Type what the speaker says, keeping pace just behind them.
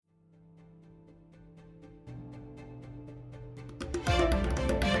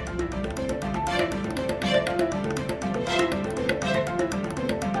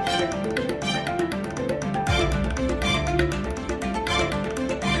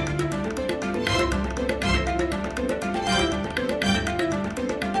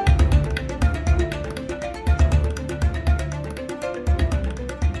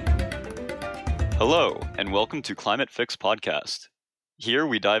and welcome to Climate Fix Podcast. Here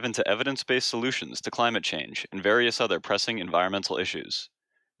we dive into evidence-based solutions to climate change and various other pressing environmental issues.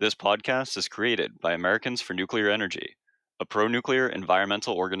 This podcast is created by Americans for Nuclear Energy, a pro-nuclear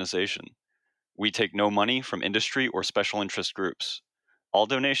environmental organization. We take no money from industry or special interest groups. All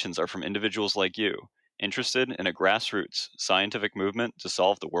donations are from individuals like you, interested in a grassroots scientific movement to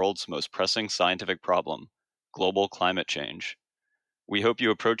solve the world's most pressing scientific problem, global climate change. We hope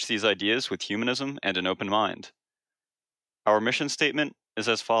you approach these ideas with humanism and an open mind. Our mission statement is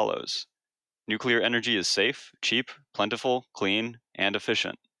as follows. Nuclear energy is safe, cheap, plentiful, clean, and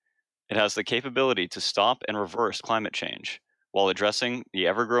efficient. It has the capability to stop and reverse climate change while addressing the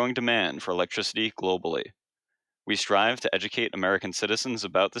ever-growing demand for electricity globally. We strive to educate American citizens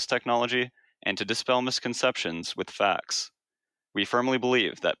about this technology and to dispel misconceptions with facts. We firmly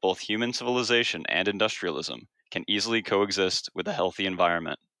believe that both human civilization and industrialism can easily coexist with a healthy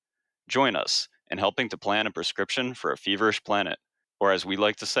environment. Join us in helping to plan a prescription for a feverish planet, or as we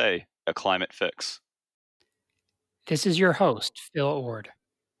like to say, a climate fix. This is your host, Phil Ord.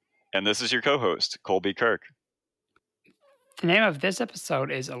 And this is your co-host, Colby Kirk. The name of this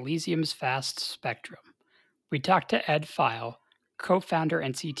episode is Elysium's Fast Spectrum. We talked to Ed File, co-founder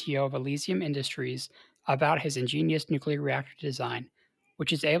and CTO of Elysium Industries, about his ingenious nuclear reactor design,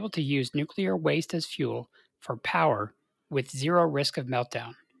 which is able to use nuclear waste as fuel for power with zero risk of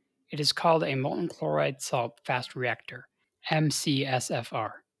meltdown. It is called a molten chloride salt fast reactor,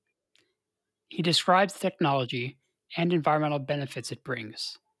 MCSFR. He describes the technology and environmental benefits it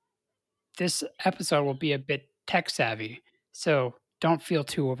brings. This episode will be a bit tech-savvy, so don't feel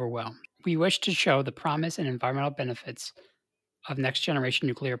too overwhelmed. We wish to show the promise and environmental benefits of next-generation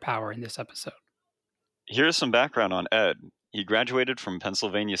nuclear power in this episode. Here's some background on Ed. He graduated from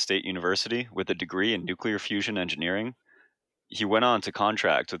Pennsylvania State University with a degree in nuclear fusion engineering. He went on to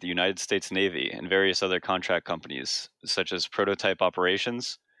contract with the United States Navy and various other contract companies, such as Prototype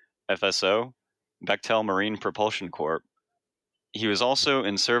Operations, FSO, Bechtel Marine Propulsion Corp. He was also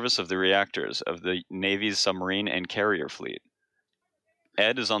in service of the reactors of the Navy's submarine and carrier fleet.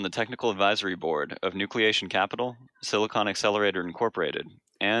 Ed is on the technical advisory board of Nucleation Capital, Silicon Accelerator Incorporated,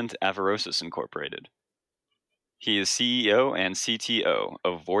 and Averosis Incorporated. He is CEO and CTO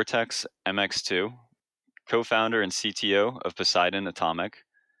of Vortex MX2, co-founder and CTO of Poseidon Atomic,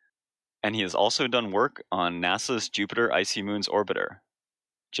 and he has also done work on NASA's Jupiter Icy Moons Orbiter,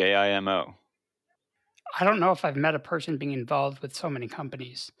 JIMO. I don't know if I've met a person being involved with so many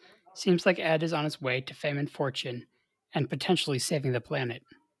companies. Seems like Ed is on his way to fame and fortune, and potentially saving the planet.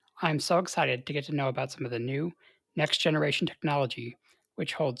 I'm so excited to get to know about some of the new, next-generation technology,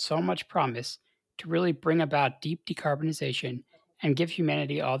 which holds so much promise to really bring about deep decarbonization and give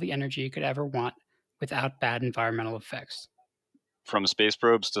humanity all the energy it could ever want without bad environmental effects. From space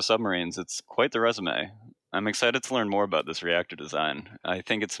probes to submarines, it's quite the resume. I'm excited to learn more about this reactor design. I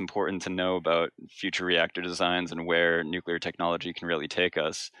think it's important to know about future reactor designs and where nuclear technology can really take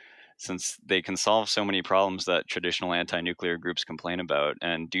us, since they can solve so many problems that traditional anti-nuclear groups complain about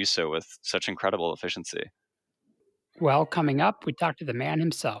and do so with such incredible efficiency. Well, coming up, we talk to the man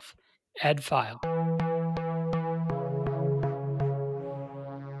himself, Ed File.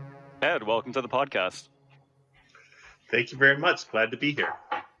 Ed, welcome to the podcast. Thank you very much. Glad to be here.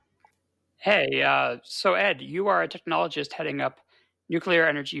 Hey, so Ed, you are a technologist heading up Nuclear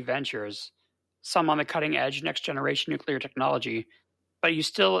Energy Ventures, some on the cutting edge next generation nuclear technology, but you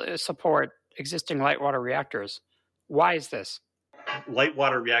still support existing light water reactors. Why is this? Light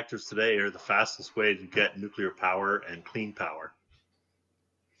water reactors today are the fastest way to get nuclear power and clean power.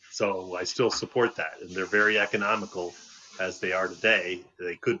 So I still support that, and they're very economical as they are today.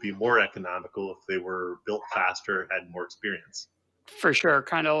 They could be more economical if they were built faster, had more experience. For sure.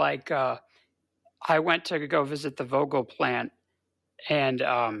 Kind of like I went to go visit the Vogtle plant, and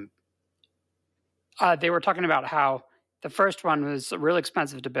they were talking about how the first one was really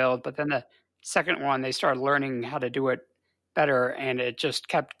expensive to build, but then the second one, they started learning how to do it better, and it just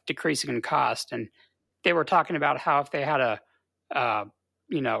kept decreasing in cost. And they were talking about how if they had a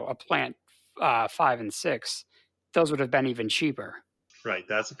plant 5 and 6, those would have been even cheaper. Right.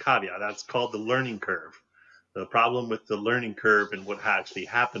 That's a caveat. That's called the learning curve. The problem with the learning curve and what actually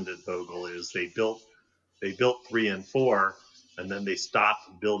happened at Vogtle is they built 3 and 4, and then they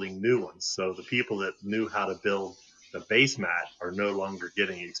stopped building new ones. So the people that knew how to build the base mat are no longer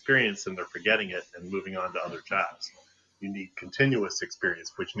getting experience, and they're forgetting it and moving on to other jobs. You need continuous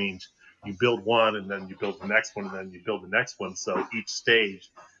experience, which means you build one, and then you build the next one, and then you build the next one. So each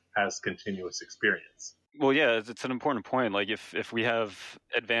stage has continuous experience. Well, yeah, it's an important point. Like if we have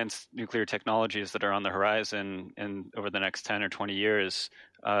advanced nuclear technologies that are on the horizon and over the next 10 or 20 years,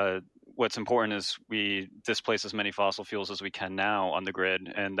 what's important is we displace as many fossil fuels as we can now on the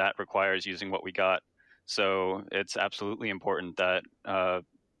grid, and that requires using what we got. So it's absolutely important that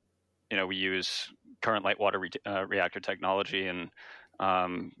we use current light water reactor technology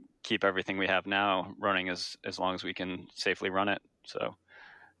and keep everything we have now running as long as we can safely run it. So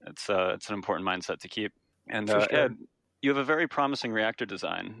it's an important mindset to keep. And For sure. Ed, you have a very promising reactor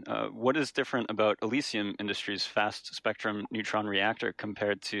design. What is different about Elysium Industries' fast spectrum neutron reactor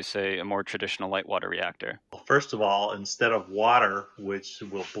compared to, say, a more traditional light water reactor? Well, first of all, instead of water, which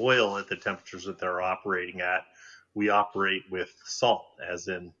will boil at the temperatures that they're operating at, we operate with salt, as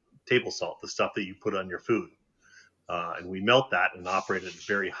in table salt, the stuff that you put on your food. And we melt that and operate at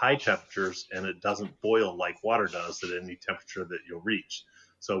very high temperatures, and it doesn't boil like water does at any temperature that you'll reach.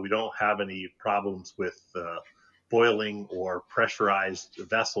 So we don't have any problems with boiling or pressurized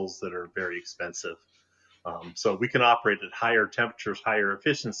vessels that are very expensive. So we can operate at higher temperatures, higher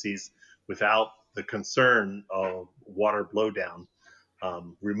efficiencies without the concern of water blowdown,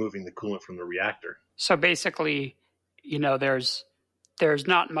 removing the coolant from the reactor. So basically, there's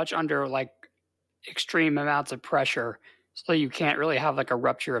not much under like extreme amounts of pressure, so you can't really have like a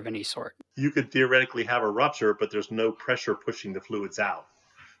rupture of any sort. You could theoretically have a rupture, but there's no pressure pushing the fluids out.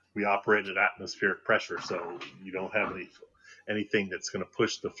 We operate at atmospheric pressure, so you don't have anything that's going to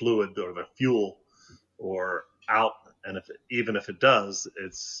push the fluid or the fuel or out. And even if it does,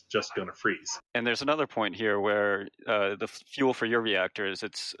 it's just going to freeze. And there's another point here where the fuel for your reactors,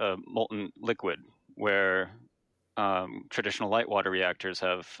 it's molten liquid, where traditional light water reactors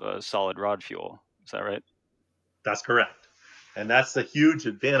have solid rod fuel. Is that right? That's correct. And that's the huge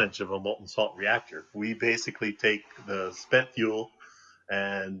advantage of a molten salt reactor. We basically take the spent fuel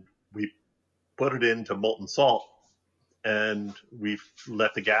and we put it into molten salt, and we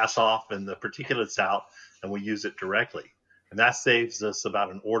let the gas off and the particulates out, and we use it directly. And that saves us about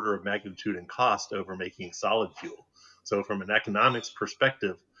an order of magnitude in cost over making solid fuel. So from an economics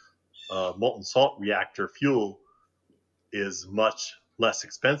perspective, molten salt reactor fuel is much less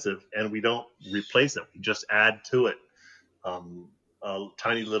expensive, and we don't replace it. We just add to it a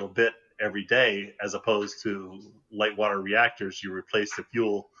tiny little bit every day, as opposed to light water reactors. You replace the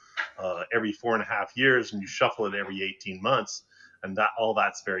fuel every 4.5 years, and you shuffle it every 18 months, and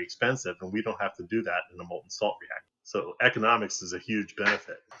that's very expensive, and we don't have to do that in a molten salt reactor. So economics is a huge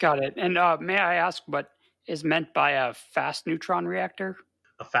benefit. Got it. And may I ask what is meant by a fast neutron reactor?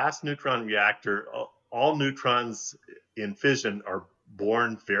 A fast neutron reactor, all neutrons in fission are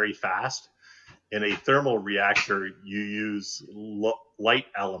born very fast. In a thermal reactor, you use light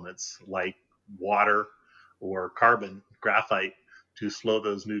elements like water or carbon, graphite, to slow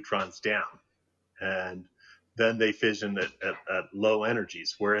those neutrons down. And then they fission at low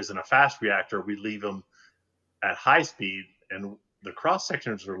energies. Whereas in a fast reactor, we leave them at high speed, and the cross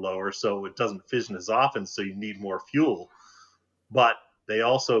sections are lower, so it doesn't fission as often, so you need more fuel. But they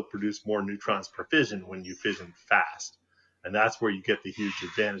also produce more neutrons per fission when you fission fast. And that's where you get the huge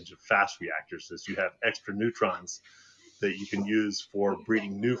advantage of fast reactors, is you have extra neutrons that you can use for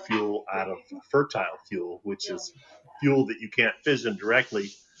breeding new fuel out of fertile fuel, which is fuel that you can't fission directly.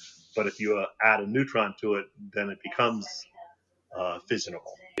 But if you add a neutron to it, then it becomes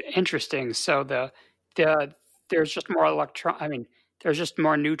fissionable. Interesting. So there's just more there's just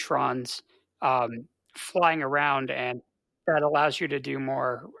more neutrons flying around, and that allows you to do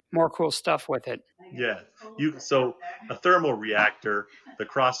more cool stuff with it. Yeah. So a thermal reactor, the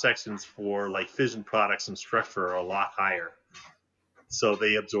cross sections for like fission products and structure are a lot higher. So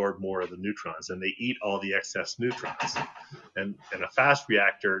they absorb more of the neutrons, and they eat all the excess neutrons. And in a fast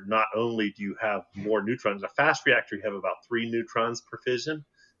reactor, not only do you have more neutrons, in a fast reactor you have about 3 neutrons per fission.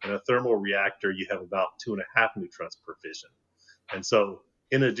 In a thermal reactor, you have about 2.5 neutrons per fission. And so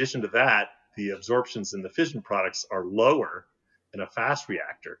in addition to that, the absorptions in the fission products are lower in a fast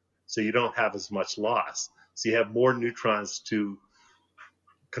reactor, so you don't have as much loss. So you have more neutrons to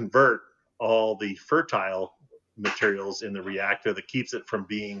convert all the fertile materials in the reactor that keeps it from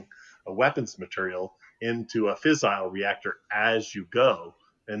being a weapons material into a fissile reactor as you go,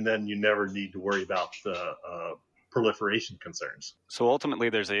 and then you never need to worry about the proliferation concerns. So ultimately,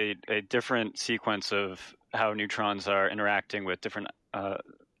 there's a different sequence of how neutrons are interacting with different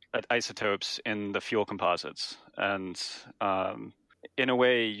isotopes in the fuel composites. And in a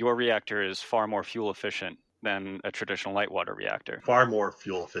way, your reactor is far more fuel efficient than a traditional light water reactor. Far more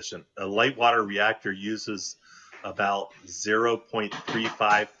fuel efficient. A light water reactor uses about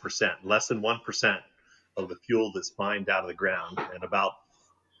 0.35%, less than 1% of the fuel that's mined out of the ground, and about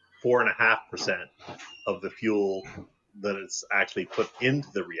 4.5% of the fuel that it's actually put into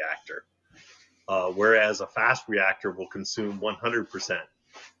the reactor. Whereas a fast reactor will consume 100%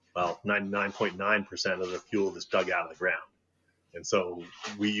 99.9% of the fuel that's dug out of the ground. And so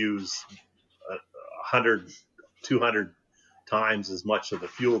we use 100, 200 times as much of the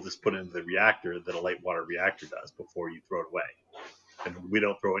fuel that's put into the reactor that a light water reactor does before you throw it away. And we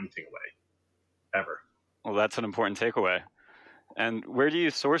don't throw anything away, ever. Well, that's an important takeaway. And where do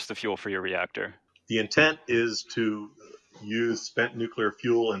you source the fuel for your reactor? The intent is to use spent nuclear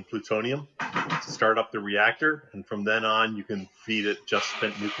fuel and plutonium to start up the reactor. And from then on, you can feed it just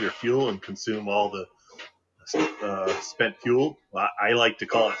spent nuclear fuel and consume all the spent fuel. I like to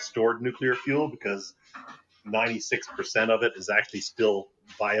call it stored nuclear fuel because 96% of it is actually still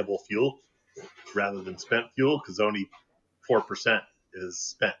viable fuel rather than spent fuel, because only 4% is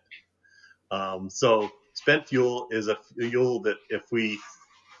spent. So spent fuel is a fuel that if we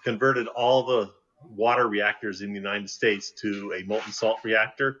converted all the water reactors in the United States to a molten salt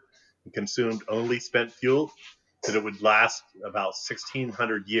reactor and consumed only spent fuel, that it would last about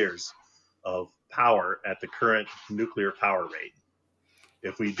 1,600 years of power at the current nuclear power rate.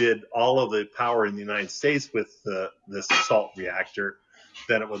 If we did all of the power in the United States with this salt reactor,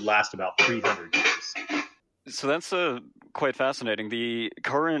 then it would last about 300 years. So that's quite fascinating. The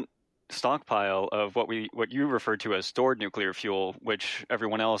current stockpile of what you refer to as stored nuclear fuel, which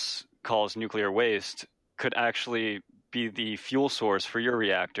everyone else calls nuclear waste, could actually be the fuel source for your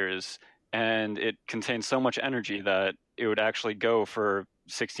reactors, and it contains so much energy that it would actually go for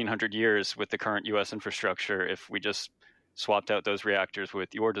 1,600 years with the current U.S. infrastructure if we just swapped out those reactors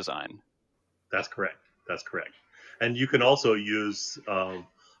with your design. That's correct. And you can also use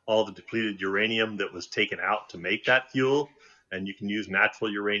all the depleted uranium that was taken out to make that fuel, and you can use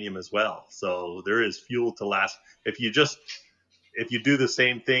natural uranium as well. So there is fuel to last. If you do the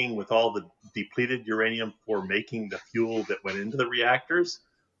same thing with all the depleted uranium for making the fuel that went into the reactors,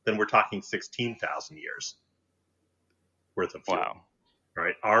 then we're talking 16,000 years worth of fuel. Wow. All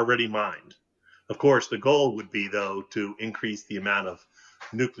right, already mined. Of course, the goal would be, though, to increase the amount of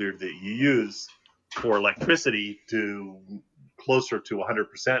nuclear that you use for electricity to closer to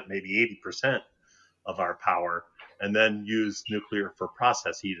 100%, maybe 80% of our power, and then use nuclear for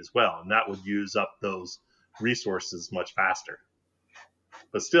process heat as well. And that would use up those resources much faster.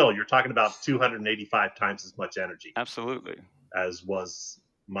 But still, you're talking about 285 times as much energy. Absolutely. As was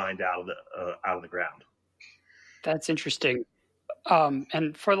mined out of the ground. That's interesting.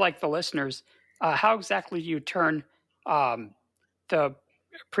 And for the listeners, how exactly do you turn the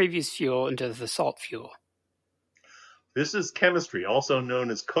previous fuel into the salt fuel? This is chemistry, also known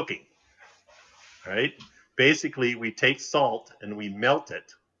as cooking. Right? Basically, we take salt and we melt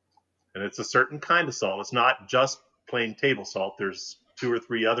it, and it's a certain kind of salt. It's not just plain table salt. There's 2 or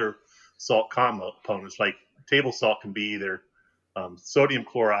 3 other salt components. Like table salt can be either sodium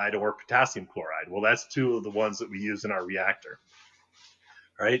chloride or potassium chloride. Well, that's 2 of the ones that we use in our reactor.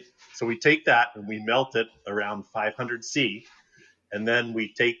 Right? So we take that and we melt it around 500 C, and then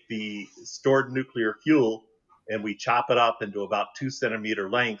we take the stored nuclear fuel and we chop it up into about 2 centimeter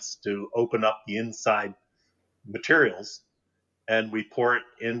lengths to open up the inside materials, and we pour it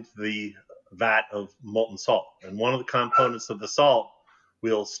into the vat of molten salt. And one of the components of the salt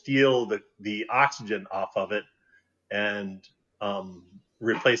will steal the oxygen off of it and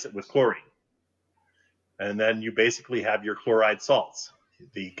replace it with chlorine. And then you basically have your chloride salts.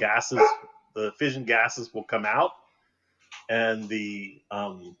 The fission gases will come out, and the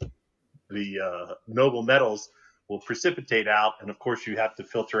noble metals will precipitate out. And of course, you have to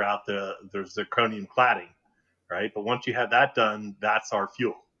filter out the zirconium cladding, right? But once you have that done, that's our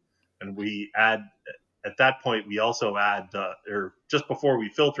fuel. And we add, at that point, we also add, or just before we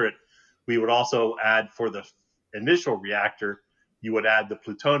filter it, we would also add, for the initial reactor, you would add the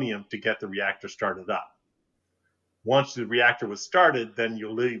plutonium to get the reactor started up. Once the reactor was started, then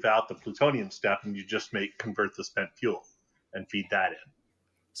you leave out the plutonium step and you just convert the spent fuel and feed that in.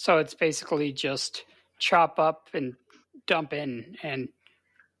 So it's basically just chop up and dump in and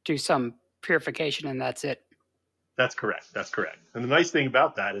do some purification, and that's it. That's correct. And the nice thing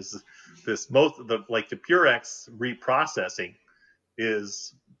about that is the Purex reprocessing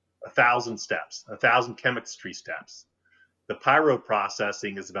is 1,000 steps, 1,000 chemistry steps. The pyro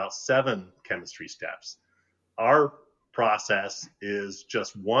processing is about 7 chemistry steps. Our process is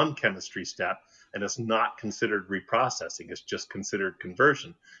just 1 chemistry step, and it's not considered reprocessing. It's just considered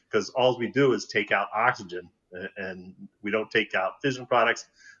conversion, because all we do is take out oxygen, and we don't take out fission products.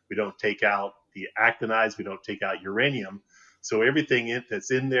 We don't take out the actinides. We don't take out uranium. So everything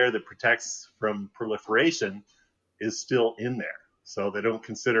that's in there that protects from proliferation is still in there. So they don't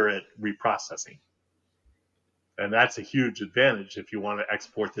consider it reprocessing. And that's a huge advantage if you want to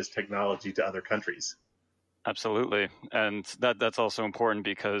export this technology to other countries. Absolutely. And that's also important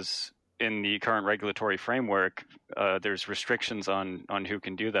because in the current regulatory framework, there's restrictions on who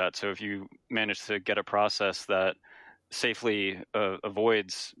can do that. So if you manage to get a process that safely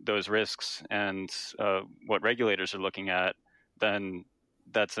avoids those risks and what regulators are looking at, then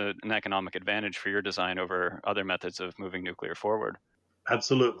that's an economic advantage for your design over other methods of moving nuclear forward.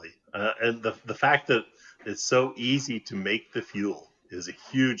 Absolutely. And the fact that it's so easy to make the fuel is a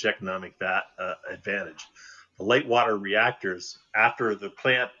huge economic advantage. The light water reactors, after the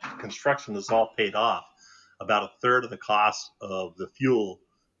plant construction is all paid off, about a third of the cost of the fuel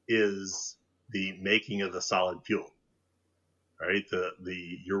is the making of the solid fuel. Right?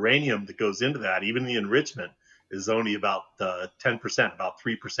 The uranium that goes into that, even the enrichment, is only about 10%, about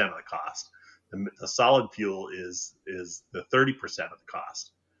 3% of the cost. The solid fuel is the 30% of the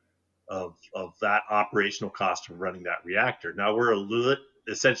cost of that operational cost of running that reactor. Now we're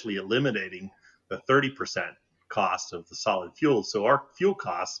essentially eliminating the 30% cost of the solid fuel. So our fuel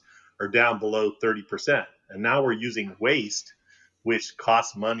costs are down below 30%. And now we're using waste, which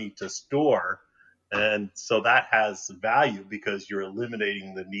costs money to store. And so that has value because you're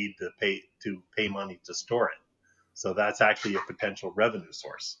eliminating the need to pay money to store it. So that's actually a potential revenue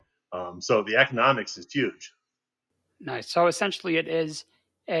source. So the economics is huge. Nice. So essentially, it is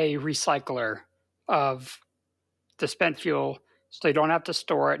a recycler of the spent fuel, so you don't have to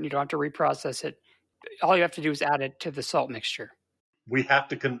store it and you don't have to reprocess it. All you have to do is add it to the salt mixture. We have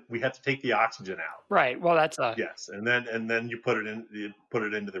to take the oxygen out. Right. Well, that's yes, and then you put it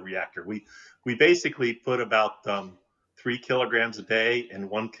into the reactor. We basically put about 3 kilograms a day and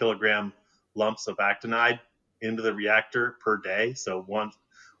 1 kilogram lumps of actinide into the reactor per day. So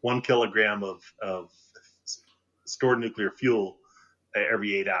one kilogram of stored nuclear fuel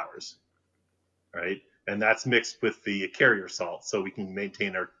every 8 hours, right? And that's mixed with the carrier salt, so we can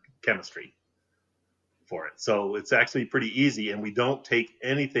maintain our chemistry for it. So it's actually pretty easy, and we don't take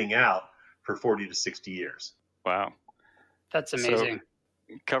anything out for 40 to 60 years. Wow. That's amazing.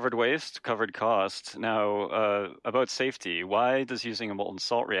 So, covered waste, covered cost. Now, about safety, why does using a molten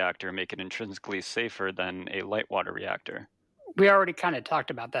salt reactor make it intrinsically safer than a light water reactor? We already kind of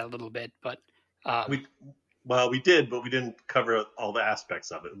talked about that a little bit, but... we did, but we didn't cover all the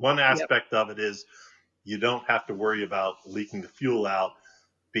aspects of it. One aspect of it is you don't have to worry about leaking the fuel out,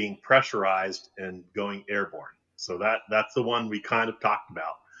 being pressurized and going airborne. So that's the one we kind of talked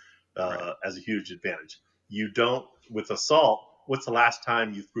about as a huge advantage. You don't, with a salt, what's the last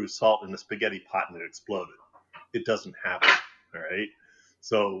time you threw salt in a spaghetti pot and it exploded? It doesn't happen, all right?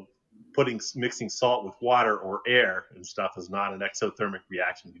 So mixing salt with water or air and stuff is not an exothermic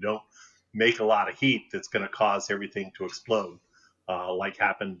reaction. You don't make a lot of heat that's going to cause everything to explode. Like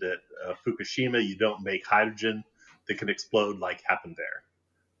happened at Fukushima, you don't make hydrogen that can explode like happened there.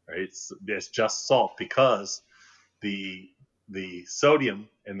 Right? It's just salt because the sodium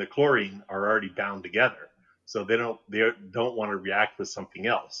and the chlorine are already bound together, so they don't want to react with something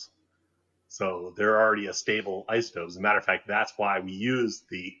else. So they're already a stable isotope. As a matter of fact, that's why we use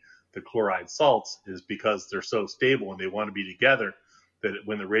the chloride salts, is because they're so stable and they want to be together, that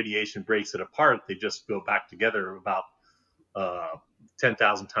when the radiation breaks it apart, they just go back together about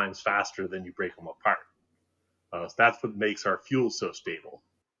 10,000 times faster than you break them apart. So that's what makes our fuel so stable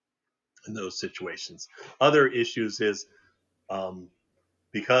in those situations. Other issues is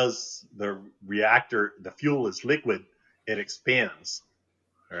because the fuel is liquid, it expands.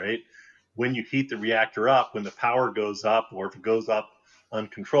 All right. When you heat the reactor up, when the power goes up, or if it goes up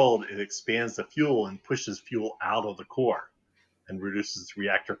uncontrolled, it expands the fuel and pushes fuel out of the core and reduces the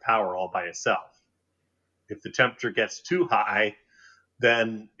reactor power all by itself. If the temperature gets too high,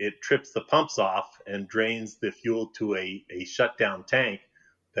 then it trips the pumps off and drains the fuel to a shutdown tank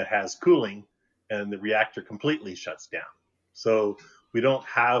that has cooling, and the reactor completely shuts down. So we don't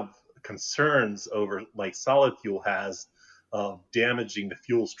have concerns over, like solid fuel has, of damaging the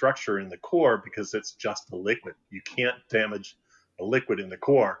fuel structure in the core because it's just a liquid. You can't damage a liquid in the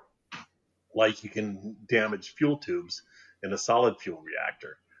core like you can damage fuel tubes in a solid fuel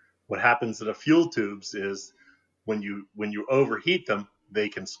reactor. What happens in the fuel tubes is when you overheat them, they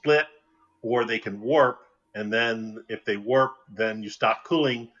can split or they can warp, and then if they warp, then you stop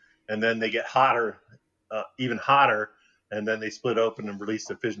cooling, and then they get hotter, even hotter, and then they split open and release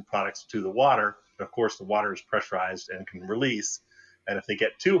the fission products to the water. And of course, the water is pressurized and can release. And if they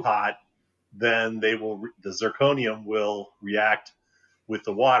get too hot, then the zirconium will react with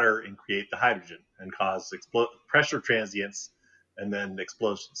the water and create the hydrogen and cause pressure transients and then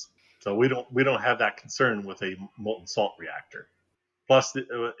explosions. So we don't have that concern with a molten salt reactor. Plus,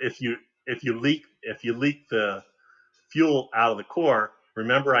 if you leak the fuel out of the core,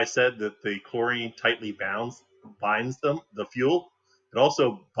 Remember I said that the chlorine tightly binds the fuel? It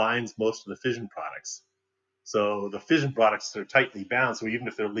also binds most of the fission products. So the fission products are tightly bound, so even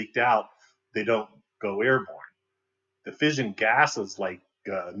if they're leaked out, they don't go airborne. The fission gases like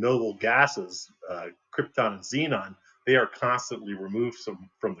noble gases, krypton and xenon, they are constantly removed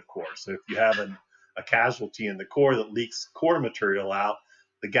from the core. So if you have a casualty in the core that leaks core material out,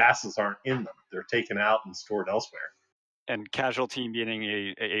 the gases aren't in them. They're taken out and stored elsewhere. And casualty meaning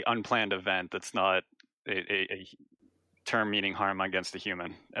a unplanned event that's not a term meaning harm against the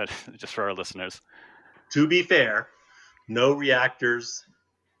human, just for our listeners. To be fair, no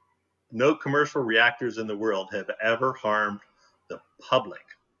commercial reactors in the world have ever harmed the public,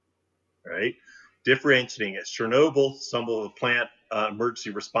 right? Differentiating at Chernobyl, some of the plant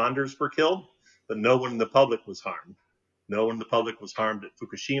emergency responders were killed, but no one in the public was harmed. No one in the public was harmed at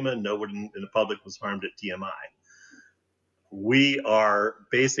Fukushima. No one in the public was harmed at TMI. We are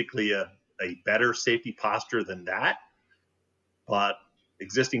basically a better safety posture than that, but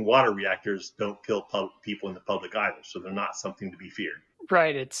existing water reactors don't kill people in the public either, so they're not something to be feared.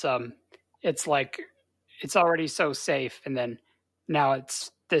 Right. It's like it's already so safe, and then now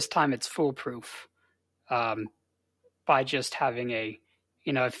this time it's foolproof. By just having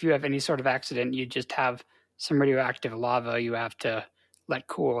if you have any sort of accident, you just have some radioactive lava you have to let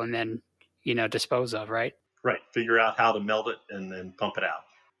cool and then dispose of, right? Right. Figure out how to melt it and then pump it out.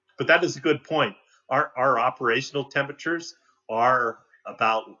 But that is a good point. Our operational temperatures are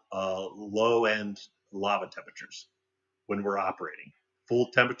about low end lava temperatures when we're operating.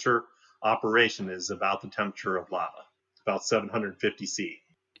 Full temperature operation is about the temperature of lava, about 750 C.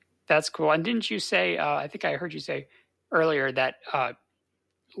 That's cool. And didn't you say, I think I heard you say earlier that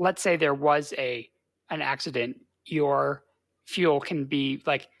let's say there was an accident, your fuel can be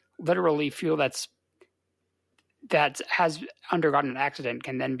like literally fuel that has undergone an accident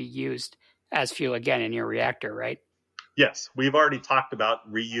can then be used as fuel again in your reactor, right? Yes, we've already talked about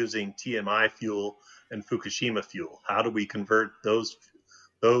reusing TMI fuel and Fukushima fuel. How do we convert those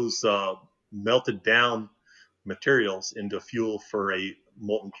melted down materials into fuel for a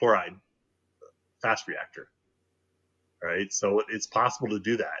molten chloride fast reactor? Right, so it's possible to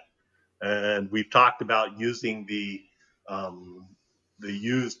do that, and we've talked about using the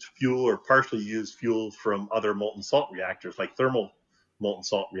used fuel or partially used fuel from other molten salt reactors, like thermal molten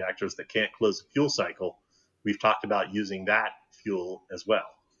salt reactors that can't close the fuel cycle. We've talked about using that fuel as well.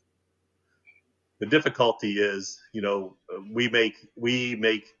 The difficulty is, we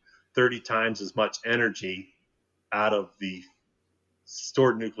make 30 times as much energy out of the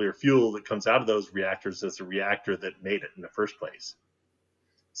stored nuclear fuel that comes out of those reactors as the reactor that made it in the first place.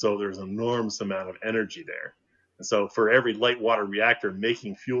 So there's an enormous amount of energy there. And so for every light water reactor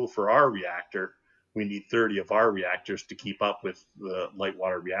making fuel for our reactor, we need 30 of our reactors to keep up with the light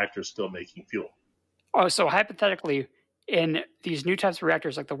water reactors still making fuel. Oh, so hypothetically, in these new types of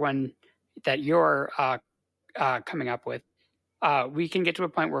reactors like the one that you're coming up with, we can get to a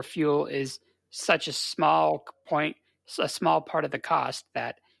point where fuel is such a small part of the cost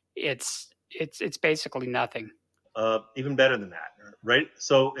that it's basically nothing. Even better than that, right?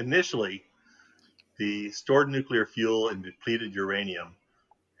 So initially, the stored nuclear fuel and depleted uranium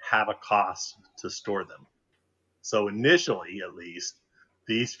have a cost to store them. So initially, at least,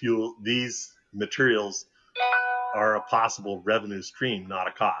 these materials are a possible revenue stream, not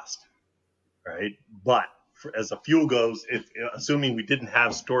a cost, right? But as the fuel goes, assuming we didn't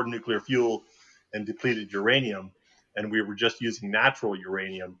have stored nuclear fuel and depleted uranium, and we were just using natural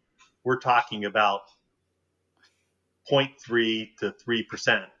uranium, we're talking about 0.3 to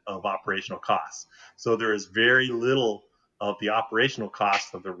 3% of operational costs. So there is very little of the operational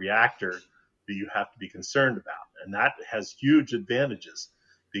cost of the reactor that you have to be concerned about. And that has huge advantages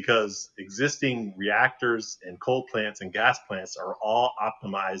because existing reactors and coal plants and gas plants are all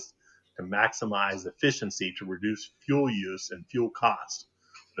optimized to maximize efficiency to reduce fuel use and fuel cost.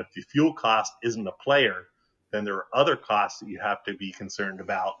 But if the fuel cost isn't a player, then there are other costs that you have to be concerned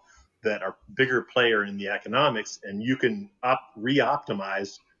about that are bigger player in the economics, and you can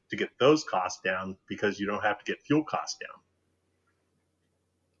re-optimize to get those costs down because you don't have to get fuel costs down.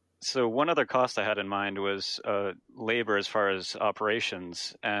 So one other cost I had in mind was labor as far as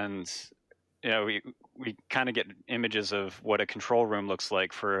operations, and we kind of get images of what a control room looks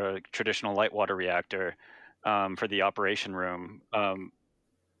like for a traditional light water reactor for the operation room.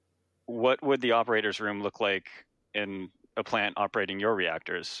 What would the operator's room look like in a plant operating your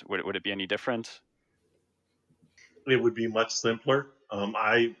reactors? Would it be any different? It would be much simpler.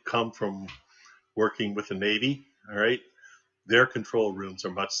 I come from working with the Navy, all right? Their control rooms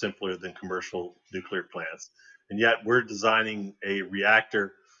are much simpler than commercial nuclear plants. And yet we're designing a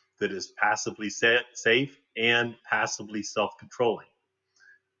reactor that is passively safe and passively self-controlling.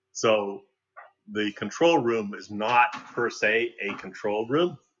 So the control room is not per se a control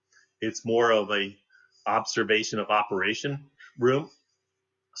room. It's more of a observation of operation room,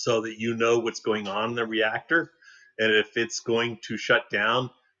 so that you know what's going on in the reactor. And if it's going to shut down,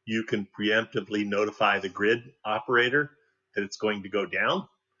 you can preemptively notify the grid operator that it's going to go down,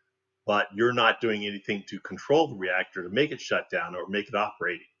 but you're not doing anything to control the reactor to make it shut down or make it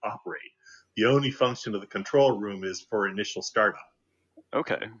operate. The only function of the control room is for initial startup.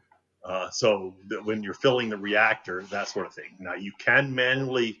 Okay. So when you're filling the reactor, that sort of thing. Now, you can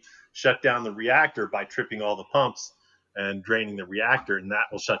manually shut down the reactor by tripping all the pumps and draining the reactor, and that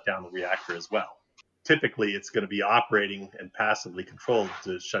will shut down the reactor as well. Typically, it's going to be operating and passively controlled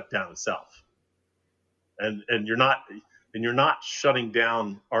to shut down itself. And you're not shutting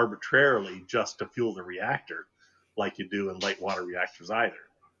down arbitrarily just to fuel the reactor like you do in light water reactors either.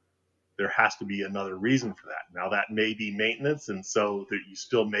 There has to be another reason for that. Now, that may be maintenance, and so that you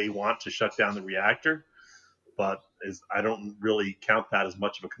still may want to shut down the reactor, but I don't really count that as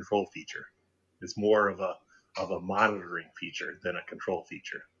much of a control feature. It's more of a monitoring feature than a control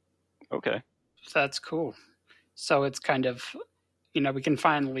feature. Okay. That's cool. So it's kind of, we can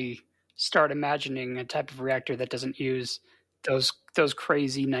finally start imagining a type of reactor that doesn't use those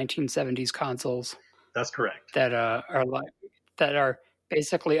crazy 1970s consoles. That's correct. That are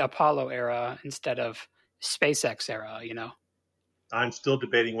basically Apollo era instead of SpaceX era. I'm still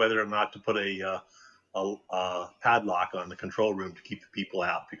debating whether or not to put a padlock on the control room to keep the people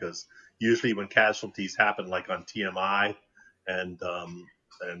out, because usually when casualties happen, like on TMI and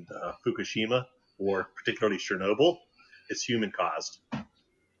Fukushima, or particularly Chernobyl, it's human caused.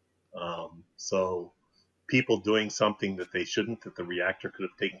 So people doing something that they shouldn't, that the reactor could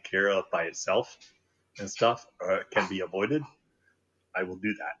have taken care of by itself and stuff, can be avoided. I will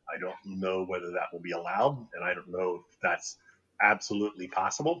do that. I don't know whether that will be allowed, and I don't know if that's absolutely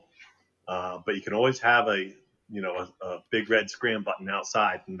possible. But you can always have a big red scram button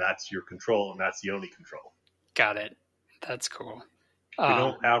outside, and that's your control, and that's the only control. Got it. That's cool.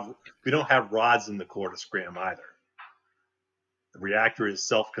 We don't have rods in the core to scram either. The reactor is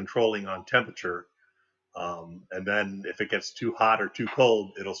self-controlling on temperature, and then if it gets too hot or too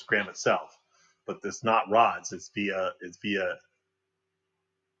cold, it'll scram itself. But it's not rods. It's via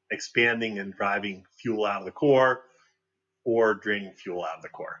expanding and driving fuel out of the core, or draining fuel out of the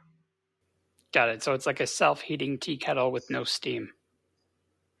core. Got it. So it's like a self-heating tea kettle with no steam.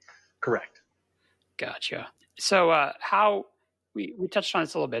 Correct. Gotcha. So how we touched on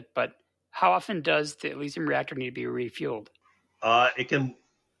this a little bit, but how often does the Elysium reactor need to be refueled? It can.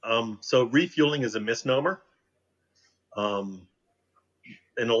 So refueling is a misnomer.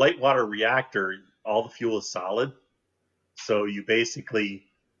 In a light water reactor, all the fuel is solid. So you basically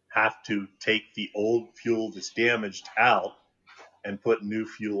have to take the old fuel that's damaged out and put new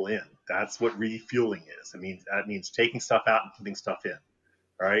fuel in. That's what refueling is. That means taking stuff out and putting stuff in.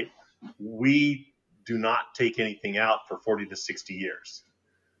 All right. We do not take anything out for 40 to 60 years,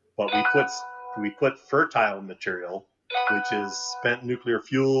 but we put fertile material, which is spent nuclear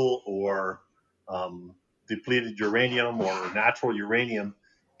fuel or depleted uranium or natural uranium,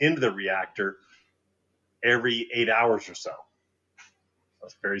 into the reactor every 8 hours or so.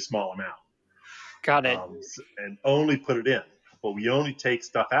 That's a very small amount. Got it. And only put it in. But we only take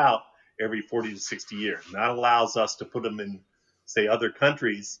stuff out every 40 to 60 years. And that allows us to put them in, say, other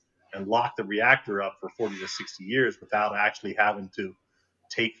countries and lock the reactor up for 40 to 60 years without actually having to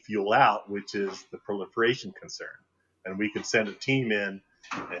take fuel out, which is the proliferation concern. And we could send a team in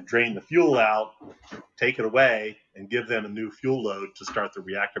and drain the fuel out, take it away, and give them a new fuel load to start the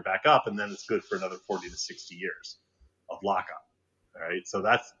reactor back up, and then it's good for another 40 to 60 years of lockup. All right, so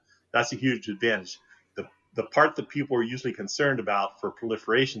that's a huge advantage. The part that people are usually concerned about for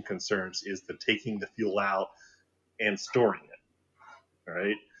proliferation concerns is the taking the fuel out and storing it. All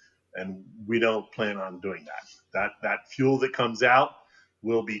right, and we don't plan on doing that. That fuel that comes out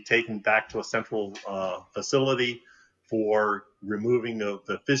will be taken back to a central facility for removing of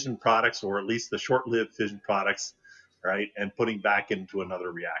the fission products, or at least the short-lived fission products, right, and putting back into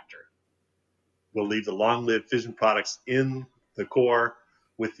another reactor. We'll leave the long-lived fission products in the core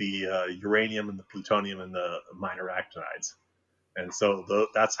with the uranium and the plutonium and the minor actinides. And so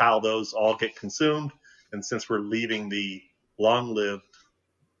that's how those all get consumed. And since we're leaving the long-lived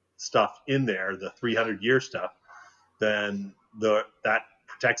stuff in there, the 300-year stuff, then that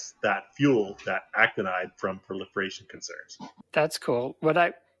protects that fuel, that actinide, from proliferation concerns. That's cool. What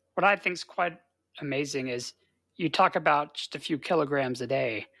I think is quite amazing is you talk about just a few kilograms a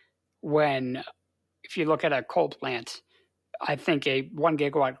day when if you look at a coal plant, I think a 1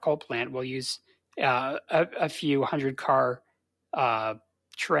 gigawatt coal plant will use a few hundred car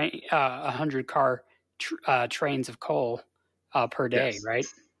trains of coal per day, Yes. right?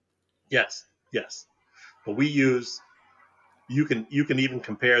 Yes. But we use you can even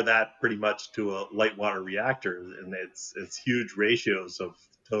compare that pretty much to a light water reactor, and it's huge ratios of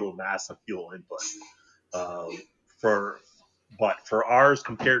total mass of fuel input. For But for ours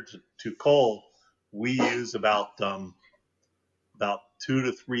compared to coal, we use about 2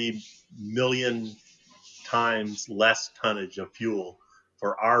 to 3 million times less tonnage of fuel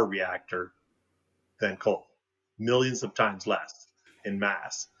for our reactor than coal. Millions of times less in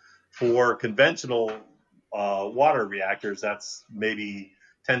mass. For conventional water reactors, that's maybe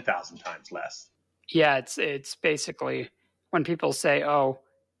 10,000 times less. Yeah, it's basically when people say, "Oh,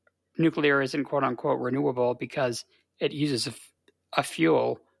 nuclear isn't quote unquote renewable because it uses a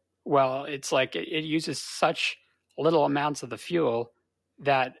fuel." Well, it's like it uses such little amounts of the fuel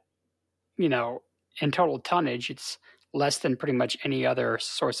that, you know, in total tonnage, it's less than pretty much any other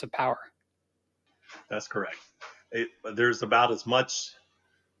source of power. That's correct. There's about as much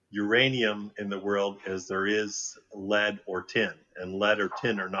uranium in the world as there is lead or tin, and lead or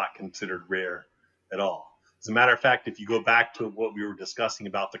tin are not considered rare at all. As a matter of fact, if you go back to what we were discussing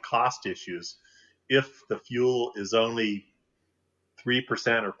about the cost issues, if the fuel is only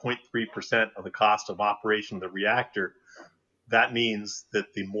 3% or 0.3% of the cost of operation of the reactor, that means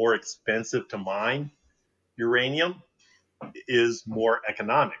that the more expensive to mine uranium is more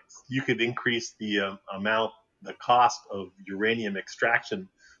economic. You could increase the the cost of uranium extraction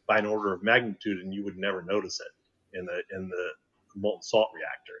by an order of magnitude, and you would never notice it in the molten salt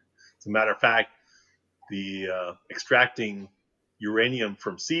reactor. As a matter of fact, the extracting uranium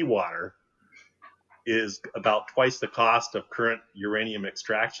from seawater is about twice the cost of current uranium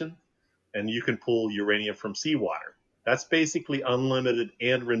extraction, and you can pull uranium from seawater. That's basically unlimited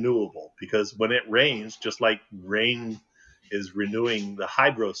and renewable, because when it rains, just like rain is renewing the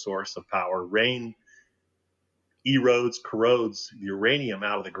hydro source of power, rain erodes, corrodes uranium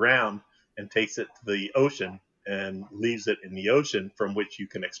out of the ground and takes it to the ocean and leaves it in the ocean from which you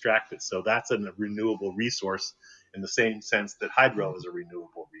can extract it. So that's a renewable resource in the same sense that hydro is a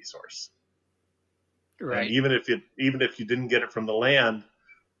renewable resource. Right. And even if you didn't get it from the land,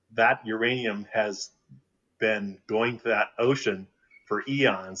 that uranium has been going to that ocean for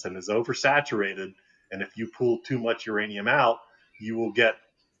eons and is oversaturated. And if you pull too much uranium out, you will get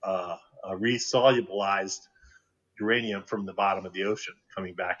a resolubilized uranium from the bottom of the ocean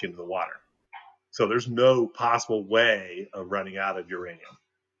coming back into the water. So there's no possible way of running out of uranium.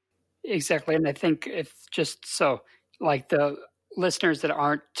 Exactly. And I think if just so, like the listeners that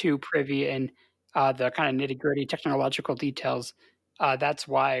aren't too privy in the kind of nitty gritty technological details, that's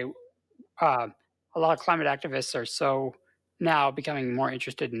why a lot of climate activists are so now becoming more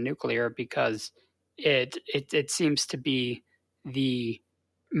interested in nuclear, because it seems to be the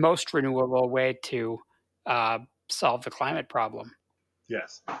most renewable way to solve the climate problem.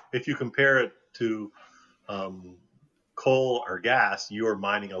 Yes. If you compare it to coal or gas, you are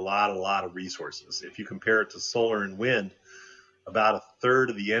mining a lot of resources. If you compare it to solar and wind, about a third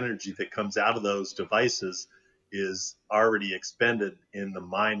of the energy that comes out of those devices is already expended in the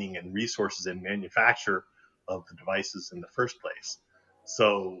mining and resources and manufacture of the devices in the first place.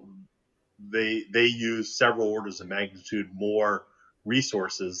 So they use several orders of magnitude more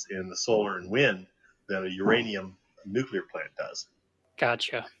resources in the solar and wind than a uranium nuclear plant does.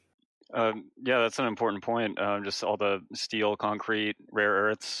 Gotcha. Yeah, that's an important point. Just all the steel, concrete, rare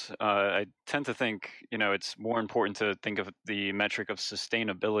earths. I tend to think, it's more important to think of the metric of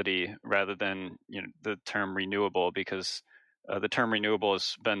sustainability rather than, the term renewable, because the term renewable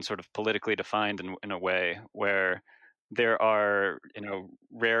has been sort of politically defined in a way where there are,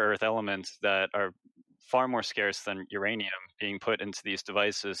 rare earth elements that are far more scarce than uranium being put into these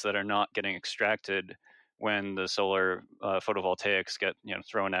devices that are not getting extracted when the solar photovoltaics get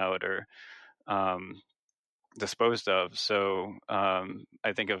thrown out or disposed of. So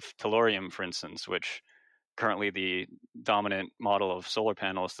I think of tellurium, for instance, which currently the dominant model of solar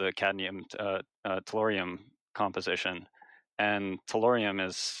panels, the cadmium tellurium composition, and tellurium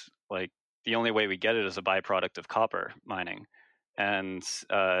is like the only way we get it is a byproduct of copper mining, and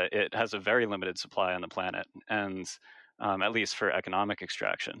it has a very limited supply on the planet, and at least for economic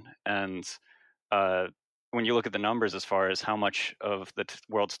extraction. And when you look at the numbers as far as how much of the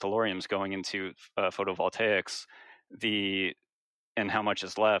world's tellurium is going into photovoltaics, and how much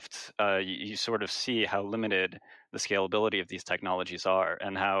is left, you sort of see how limited the scalability of these technologies are,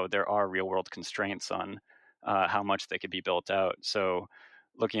 and how there are real-world constraints on how much they could be built out. So,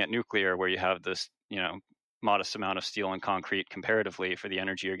 looking at nuclear, where you have this modest amount of steel and concrete comparatively for the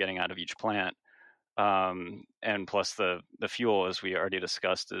energy you're getting out of each plant. And plus the fuel, as we already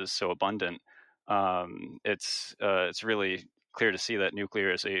discussed, is so abundant. It's really clear to see that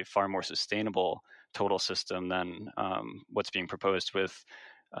nuclear is a far more sustainable total system than what's being proposed with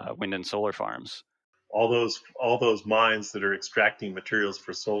wind and solar farms. All those mines that are extracting materials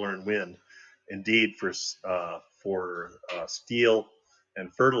for solar and wind, indeed for steel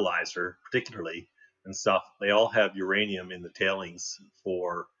and fertilizer, particularly and stuff, they all have uranium in the tailings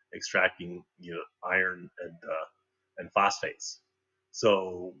for extracting iron and phosphates.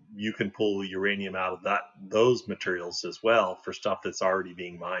 So you can pull uranium out of those materials as well for stuff that's already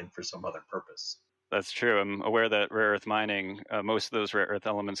being mined for some other purpose. That's true. I'm aware that rare earth mining, most of those rare earth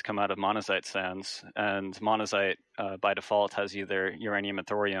elements come out of monazite sands, and monazite by default has either uranium or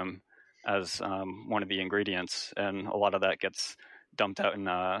thorium as one of the ingredients, and a lot of that gets dumped out in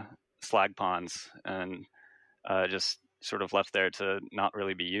slag ponds and just sort of left there to not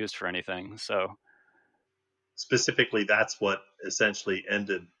really be used for anything. So specifically, that's what essentially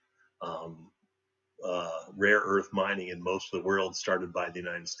ended rare earth mining in most of the world, started by the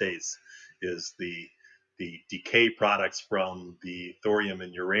United States, is the decay products from the thorium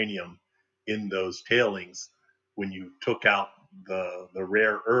and uranium in those tailings. When you took out the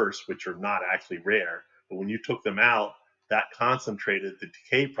rare earths, which are not actually rare, but when you took them out, that concentrated the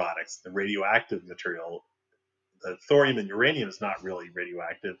decay products, the radioactive material. The thorium and uranium is not really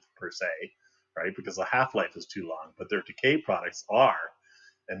radioactive per se, right? Because the half-life is too long, but their decay products are.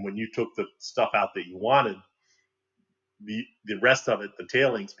 And when you took the stuff out that you wanted, the rest of it, the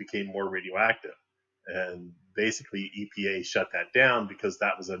tailings, became more radioactive. And basically EPA shut that down because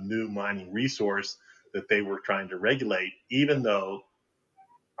that was a new mining resource that they were trying to regulate, even though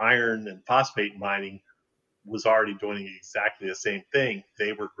iron and phosphate mining was already doing exactly the same thing.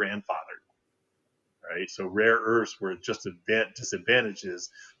 They were grandfathered, right? So rare earths were just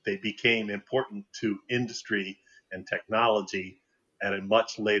disadvantages. They became important to industry and technology at a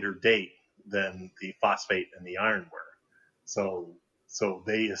much later date than the phosphate and the iron were. So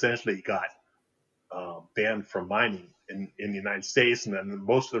they essentially got banned from mining in the United States, and then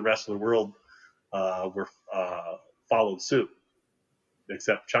most of the rest of the world were followed suit,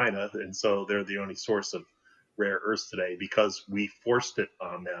 except China, and so they're the only source of rare earths today because we forced it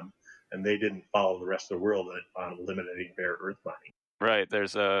on them, and they didn't follow the rest of the world on eliminating rare earth mining. Right,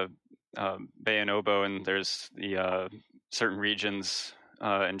 there's a Bayan Obo, and there's the certain regions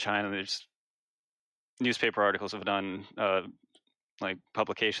in China. There's newspaper articles have done like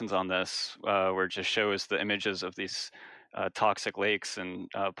publications on this, where it just shows the images of these toxic lakes and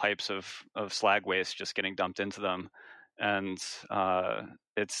pipes of slag waste just getting dumped into them, and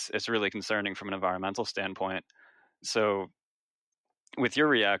it's really concerning from an environmental standpoint. So, with your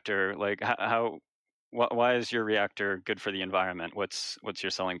reactor, like why is your reactor good for the environment? What's your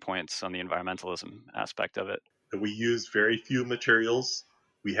selling points on the environmentalism aspect of it? We use very few materials.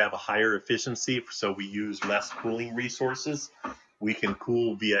 We have a higher efficiency, so we use less cooling resources. We can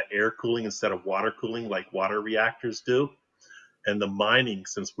cool via air cooling instead of water cooling like water reactors do. And the mining,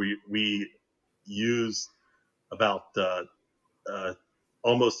 since we use about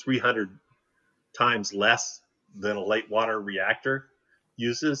almost 300 times less than a light water reactor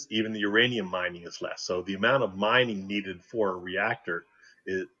uses, even the uranium mining is less. So the amount of mining needed for a reactor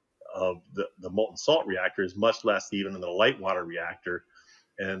of the molten salt reactor is much less even in the light water reactor.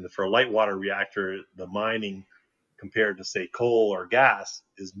 And for a light water reactor, the mining compared to say coal or gas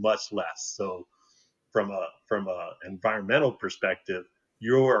is much less. So from a environmental perspective,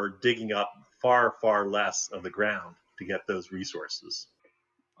 you are digging up far less of the ground to get those resources.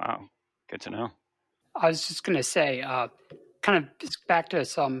 Wow, good to know. I was just going to say, kind of back to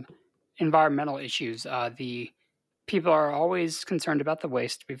some environmental issues. The people are always concerned about the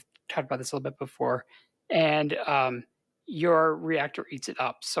waste. We've talked about this a little bit before, and your reactor eats it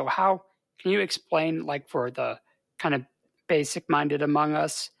up. So how can you explain, like for the kind of basic-minded among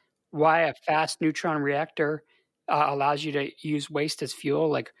us, why a fast neutron reactor allows you to use waste as fuel?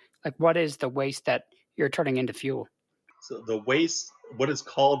 Like what is the waste that you're turning into fuel? So the waste, what is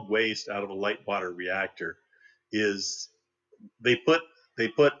called waste out of a light water reactor, is they put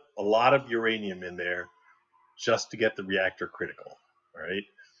a lot of uranium in there just to get the reactor critical, right?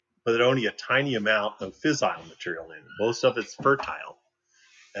 But only a tiny amount of fissile material in. Most of it's fertile,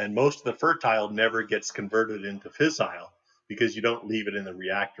 and most of the fertile never gets converted into fissile because you don't leave it in the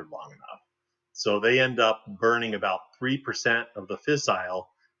reactor long enough. So they end up burning about 3% of the fissile,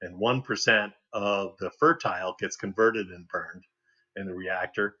 and 1% of the fertile gets converted and burned in the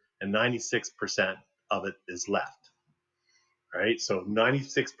reactor, and 96% of it is left. Right? So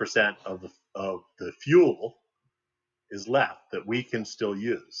 96% of of the fuel is left that we can still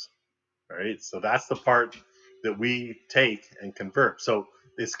use. Right? So that's the part that we take and convert. So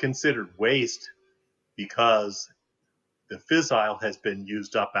it's considered waste because the fissile has been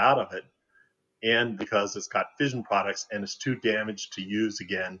used up out of it, and because it's got fission products and it's too damaged to use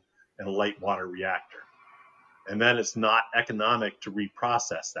again in a light water reactor. And then it's not economic to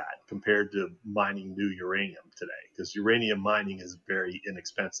reprocess that compared to mining new uranium today, because uranium mining is very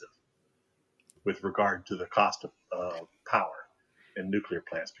inexpensive with regard to the cost of power in nuclear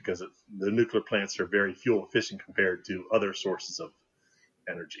plants, because the nuclear plants are very fuel efficient compared to other sources of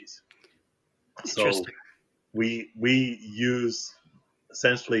energies. So we use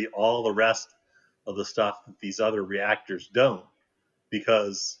essentially all the rest of the stuff that these other reactors don't,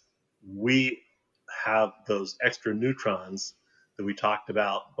 because we have those extra neutrons that we talked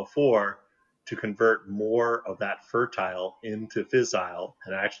about before to convert more of that fertile into fissile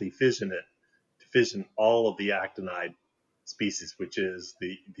and actually fission it to fission all of the actinide species, which is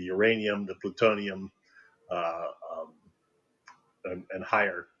the uranium, the plutonium, and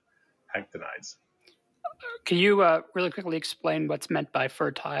higher actinides. Can you really quickly explain what's meant by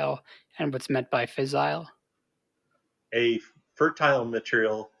fertile and what's meant by fissile? A fertile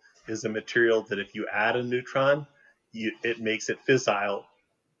material is a material that if you add a neutron, it makes it fissile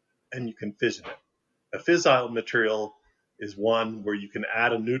and you can fission it. A fissile material is one where you can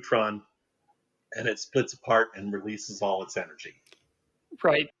add a neutron and it splits apart and releases all its energy.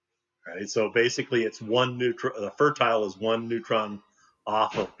 Right. So basically it's one neutron. The fertile is one neutron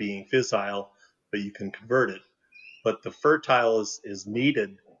off of being fissile, but you can convert it. But the fertile is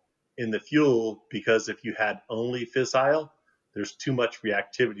needed in the fuel, because if you had only fissile, there's too much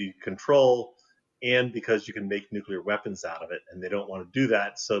reactivity to control, and because you can make nuclear weapons out of it, and they don't want to do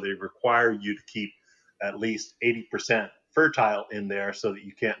that, so they require you to keep at least 80% fertile in there so that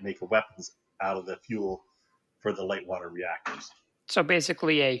you can't make weapons out of the fuel for the light water reactors. So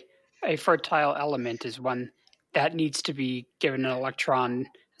basically a fertile element is one that needs to be given an electron.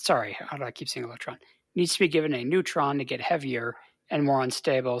 Sorry, how do I keep saying electron? Needs to be given a neutron to get heavier and more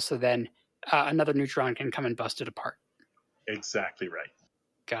unstable, so then another neutron can come and bust it apart. Exactly right.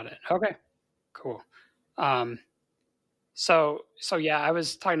 Got it. Okay, cool. So yeah, I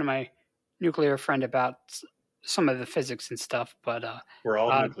was talking to my nuclear friend about some of the physics and stuff, but we're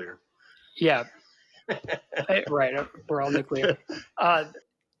all nuclear. Yeah, right. We're all nuclear.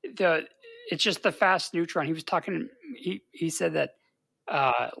 It's just the fast neutron. He was talking. He said that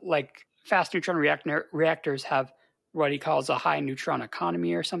like fast neutron reactors have what he calls a high neutron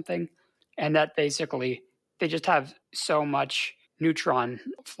economy or something, and that basically they just have so much neutron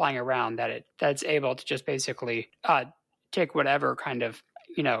flying around that it's able to just basically take whatever kind of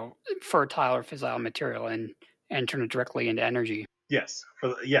fertile or fissile material and turn it directly into energy. Yes,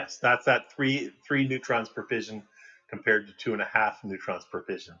 that's that three neutrons per fission compared to 2.5 neutrons per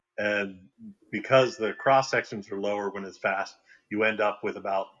fission. And because the cross sections are lower when it's fast, you end up with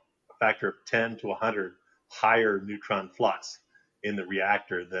about a factor of 10 to 100 higher neutron flux in the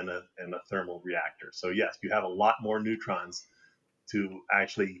reactor than in a thermal reactor. So yes, you have a lot more neutrons to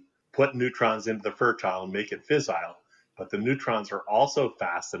actually put neutrons into the fertile and make it fissile, but the neutrons are also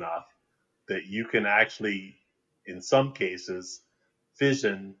fast enough that you can actually, in some cases,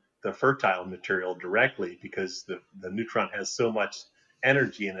 fission the fertile material directly, because the neutron has so much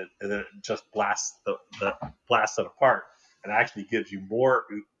energy in it that it just blasts it apart and actually gives you more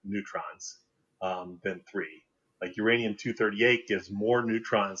neutrons than 3. Like uranium-238 gives more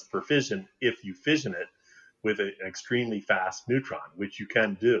neutrons per fission if you fission it with an extremely fast neutron, which you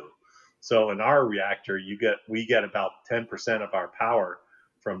can do. So in our reactor, we get about 10% of our power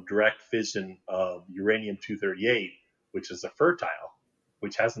from direct fission of uranium-238, which is a fertile,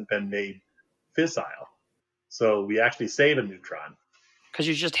 which hasn't been made fissile. So we actually save a neutron. Because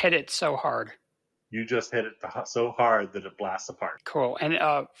you just hit it so hard. You just hit it so hard that it blasts apart. Cool. And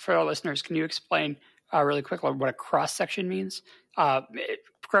for our listeners, can you explain really quickly what a cross-section means?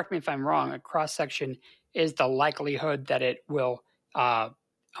 Correct me if I'm wrong. A cross-section is the likelihood that it will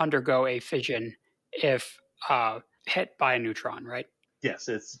undergo a fission if hit by a neutron, right? Yes,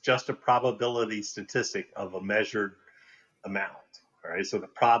 it's just a probability statistic of a measured amount. All right, so the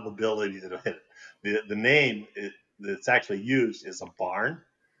probability that it'll hit it. The name that's actually used is a barn,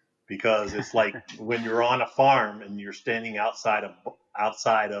 because it's like when you're on a farm and you're standing outside of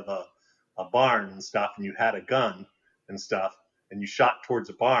a barn and stuff, and you had a gun and stuff, and you shot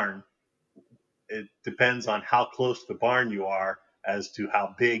towards a barn. It depends on how close to the barn you are as to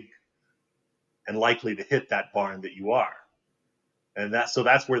how big and likely to hit that barn that you are. And that's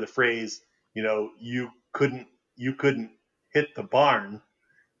where the phrase, you couldn't hit the barn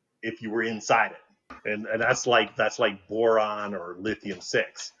if you were inside it. And that's like boron or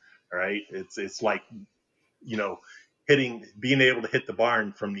lithium-6, right? It's like, being able to hit the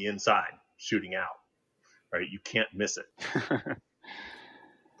barn from the inside, shooting out, right? You can't miss it.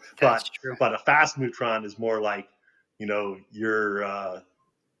 That's true. But a fast neutron is more like, you're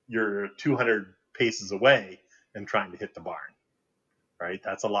 200 paces away and trying to hit the barn, right?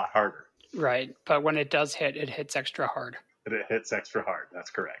 That's a lot harder. Right, but when it does hit, it hits extra hard. It hits extra hard. That's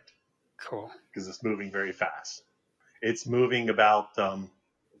correct. Cool. Because it's moving very fast. It's moving about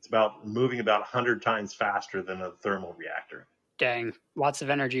 100 times faster than a thermal reactor. Dang, lots of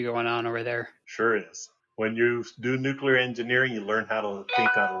energy going on over there. Sure is. When you do nuclear engineering, you learn how to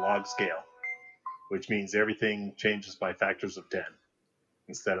think on a log scale, which means everything changes by factors of 10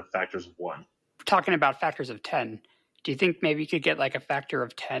 instead of factors of 1. Talking about factors of 10, do you think maybe you could get like a factor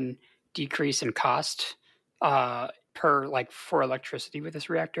of 10 decrease in cost for electricity with this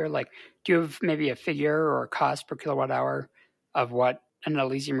reactor? Like, do you have maybe a figure or a cost per kilowatt hour of what an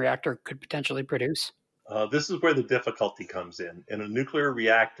Elysium reactor could potentially produce? This is where the difficulty comes in. In a nuclear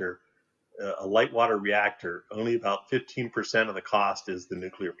reactor, a light water reactor, only about 15% of the cost is the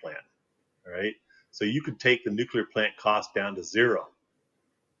nuclear plant, right? So you could take the nuclear plant cost down to zero,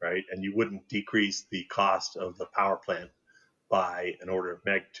 right? And you wouldn't decrease the cost of the power plant by an order of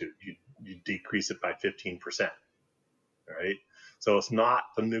magnitude. You decrease it by 15%, right? So it's not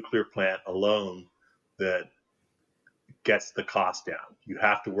the nuclear plant alone that gets the cost down. You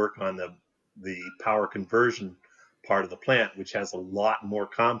have to work on the power conversion part of the plant, which has a lot more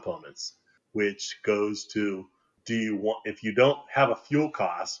components, which goes to, if you don't have a fuel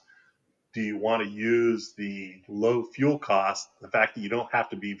cost, do you want to use the low fuel cost, the fact that you don't have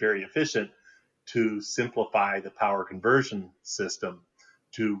to be very efficient, to simplify the power conversion system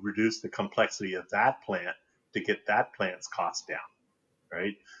to reduce the complexity of that plant to get that plant's cost down,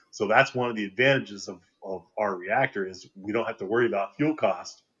 right? So that's one of the advantages of our reactor is we don't have to worry about fuel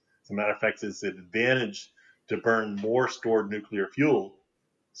cost. As a matter of fact, it's an advantage to burn more stored nuclear fuel.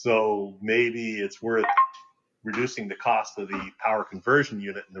 So maybe it's worth reducing the cost of the power conversion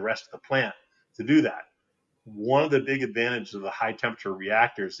unit and the rest of the plant to do that. One of the big advantages of the high temperature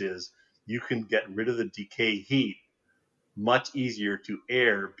reactors is you can get rid of the decay heat much easier to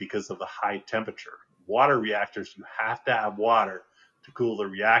air because of the high temperature. Water reactors, you have to have water to cool the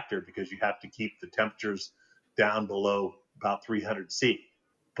reactor because you have to keep the temperatures down below about 300 C.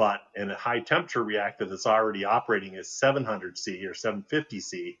 But in a high temperature reactor that's already operating at 700 C or 750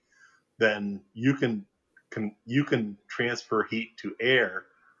 C, then you can transfer heat to air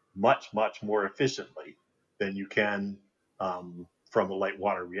much more efficiently than you can from a light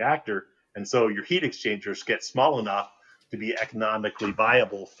water reactor. And so your heat exchangers get small enough to be economically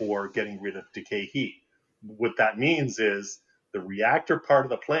viable for getting rid of decay heat. What that means is the reactor part of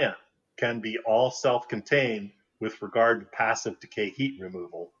the plant can be all self-contained with regard to passive decay heat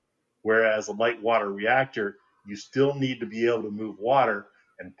removal, whereas a light water reactor, you still need to be able to move water,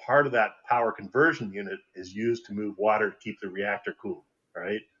 and part of that power conversion unit is used to move water to keep the reactor cool,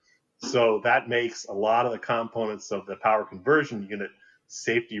 right? So that makes a lot of the components of the power conversion unit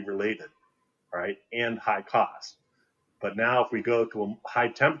safety related, right, and high cost. But now if we go to a high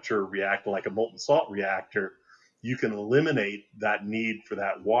temperature reactor like a molten salt reactor, you can eliminate that need for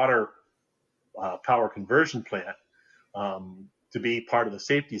that water power conversion plant to be part of the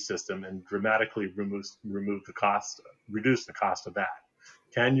safety system and dramatically reduce the cost of that.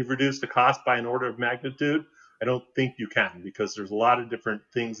 Can you reduce the cost by an order of magnitude? I don't think you can, because there's a lot of different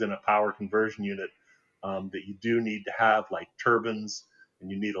things in a power conversion unit that you do need to have, like turbines, and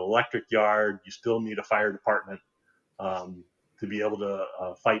you need an electric yard. You still need a fire department to be able to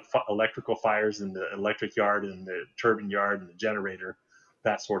fight electrical fires in the electric yard and the turbine yard and the generator,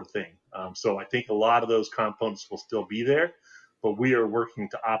 that sort of thing. So I think a lot of those components will still be there, but we are working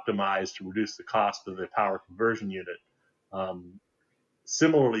to optimize to reduce the cost of the power conversion unit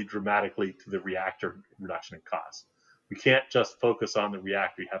similarly dramatically to the reactor reduction in cost. We can't just focus on the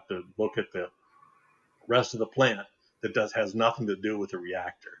reactor. You have to look at the rest of the plant that has nothing to do with the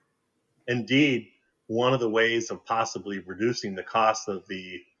reactor. Indeed, one of the ways of possibly reducing the cost of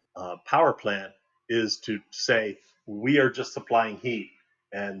the power plant is to say, we are just supplying heat,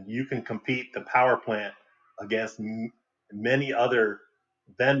 and you can compete the power plant against many other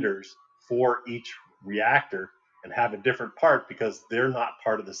vendors for each reactor and have a different part because they're not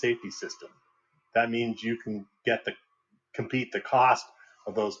part of the safety system. That means you can compete the cost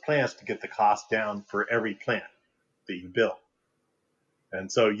of those plants to get the cost down for every plant that you build.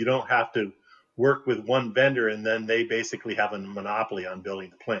 And so you don't have to work with one vendor and then they basically have a monopoly on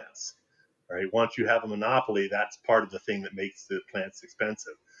building the plants. Right? Once you have a monopoly, that's part of the thing that makes the plants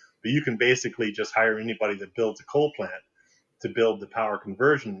expensive. But you can basically just hire anybody that builds a coal plant to build the power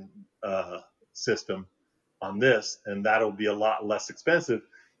conversion system on this, and that'll be a lot less expensive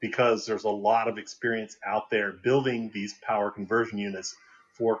because there's a lot of experience out there building these power conversion units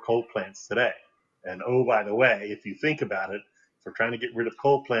for coal plants today. And oh, by the way, if you think about it, if we're trying to get rid of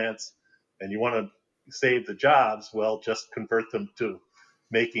coal plants and you want to save the jobs, well, just convert them to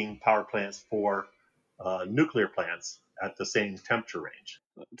making power plants for nuclear plants at the same temperature range.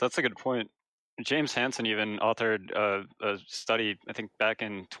 That's a good point. James Hansen even authored a study, I think back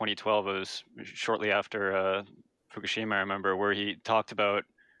in 2012, it was shortly after Fukushima, I remember, where he talked about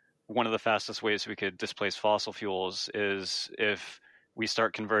one of the fastest ways we could displace fossil fuels is if we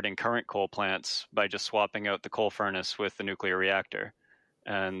start converting current coal plants by just swapping out the coal furnace with the nuclear reactor,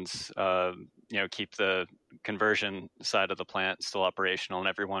 and keep the conversion side of the plant still operational, and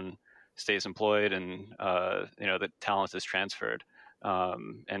everyone stays employed, and the talent is transferred,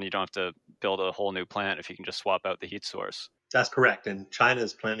 and you don't have to build a whole new plant if you can just swap out the heat source. That's correct, and China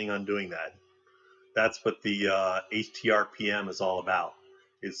is planning on doing that. That's what the HTRPM is all about.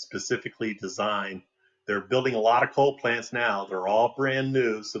 It's specifically designed. They're building a lot of coal plants now. They're all brand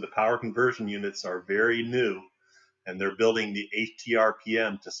new, so the power conversion units are very new, and they're building the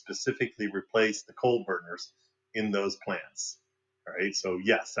HTRPM to specifically replace the coal burners in those plants. All right, so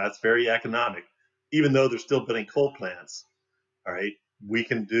yes, that's very economic. Even though they're still building coal plants, all right, we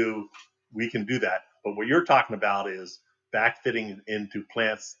can do that. But what you're talking about is backfitting into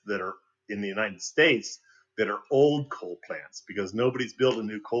plants that are in the United States that are old coal plants, because nobody's built a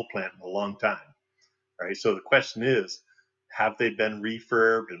new coal plant in a long time. All right, so the question is, have they been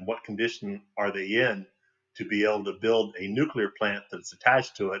refurbed, and what condition are they in to be able to build a nuclear plant that's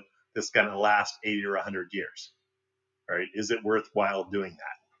attached to it that's going to last 80 or 100 years? All right, is it worthwhile doing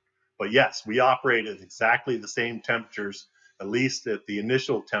that? But yes, we operate at exactly the same temperatures, at least at the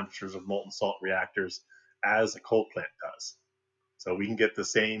initial temperatures of molten salt reactors, as a coal plant does. So we can get the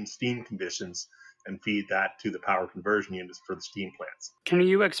same steam conditions and feed that to the power conversion units for the steam plants. Can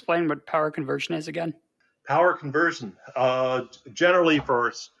you explain what power conversion is again? Power conversion, generally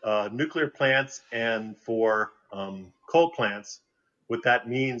for nuclear plants and for coal plants, what that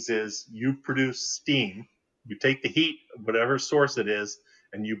means is you produce steam. You take the heat, whatever source it is,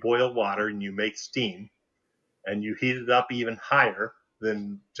 and you boil water and you make steam, and you heat it up even higher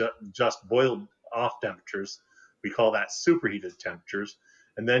than just boiled off temperatures. We call that superheated temperatures.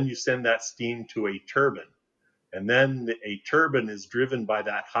 And then you send that steam to a turbine. And then a turbine is driven by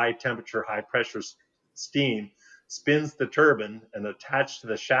that high temperature, high pressure steam, spins the turbine, and attached to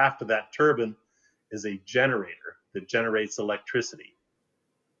the shaft of that turbine is a generator that generates electricity.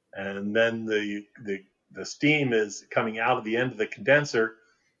 And then the steam is coming out of the end of the condenser,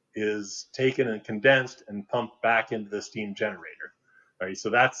 is taken and condensed and pumped back into the steam generator. All right, so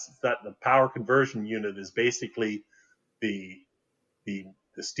that's the power conversion unit is basically the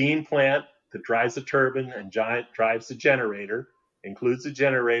steam plant that drives the turbine and drives the generator, includes the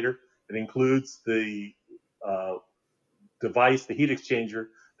generator, it includes the device, the heat exchanger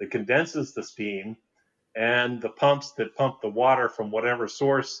that condenses the steam, and the pumps that pump the water from whatever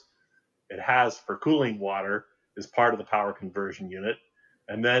source it has for cooling water is part of the power conversion unit.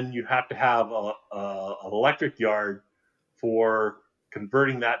 And then you have to have an electric yard for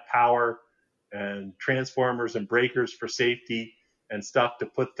converting that power, and transformers and breakers for safety and stuff to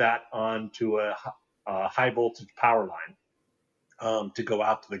put that onto a high voltage power line to go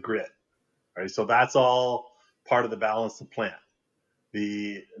out to the grid. All right, so that's all part of the balance of plant.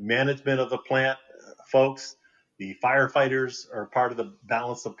 The management of the plant, folks, the firefighters are part of the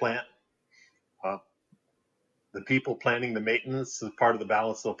balance of plant. The people planning the maintenance is part of the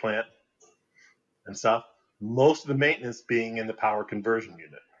balance of the plant and stuff. Most of the maintenance being in the power conversion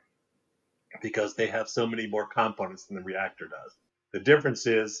unit, because they have so many more components than the reactor does. The difference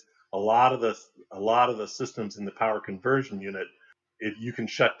is a lot of the systems in the power conversion unit, if you can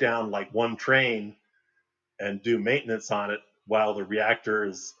shut down like one train and do maintenance on it while the reactor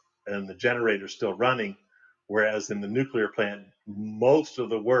is and the generator is still running, whereas in the nuclear plant, most of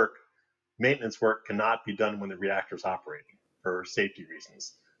the maintenance work cannot be done when the reactor is operating for safety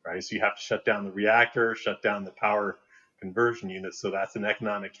reasons, right? So you have to shut down the reactor, shut down the power conversion unit. So that's an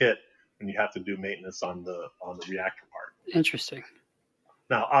economic hit, and you have to do maintenance on the reactor part. Interesting.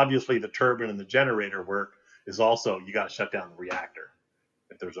 Now, obviously, the turbine and the generator work is also, you got to shut down the reactor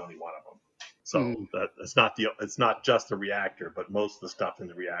if there's only one of them. So it's not just the reactor, but most of the stuff in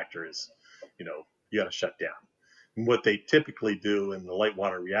the reactor is, you got to shut down. And what they typically do in the light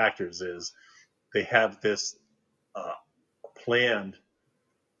water reactors is they have this planned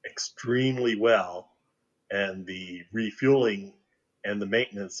extremely well, and the refueling and the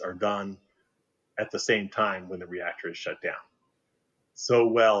maintenance are done at the same time when the reactor is shut down. So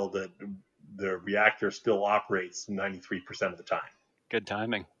well that the reactor still operates 93% of the time. Good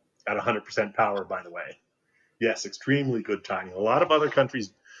timing. At 100% power, by the way. Yes, extremely good timing. A lot of other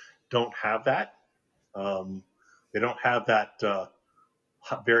countries don't have that. They don't have that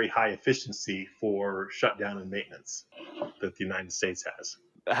very high efficiency for shutdown and maintenance that the United States has.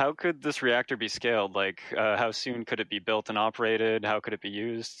 How could this reactor be scaled? Like, how soon could it be built and operated? How could it be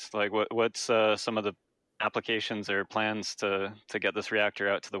used? Like, what's some of the applications or plans to get this reactor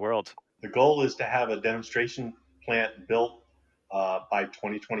out to the world? The goal is to have a demonstration plant built by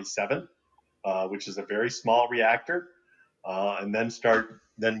 2027, which is a very small reactor, and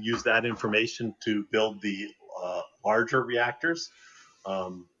then use that information to build the larger reactors.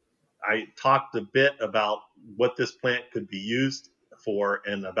 I talked a bit about what this plant could be used for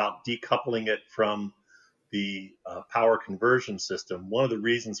and about decoupling it from the power conversion system. One of the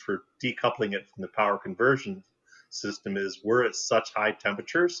reasons for decoupling it from the power conversion system is we're at such high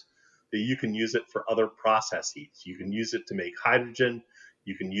temperatures that you can use it for other process heats. You can use it to make hydrogen.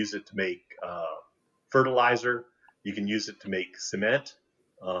 You can use it to make fertilizer. You can use it to make cement,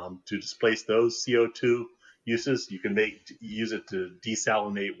 to displace those CO2 uses. You can use it to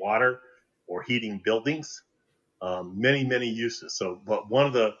desalinate water or heating buildings. Many uses. So, but one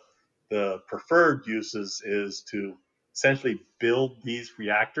of the preferred uses is to essentially build these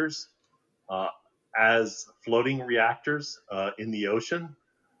reactors as floating reactors in the ocean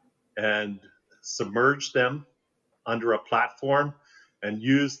and submerge them under a platform and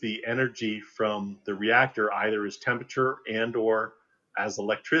use the energy from the reactor either as temperature and or as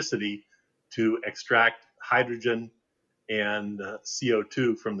electricity to extract hydrogen and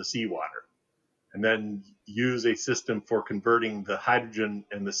CO2 from the seawater, and then use a system for converting the hydrogen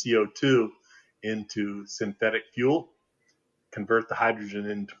and the CO2 into synthetic fuel, convert the hydrogen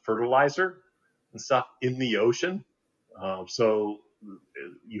into fertilizer and stuff in the ocean. So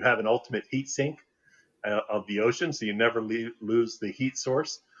you have an ultimate heat sink of the ocean, so you never lose the heat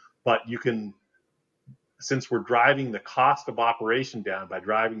source. But you can, since we're driving the cost of operation down by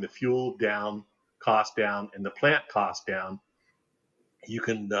driving the fuel down, cost down, and the plant cost down, you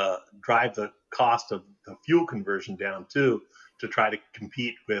can drive the cost of the fuel conversion down too, to try to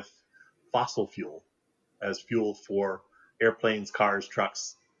compete with fossil fuel as fuel for airplanes, cars,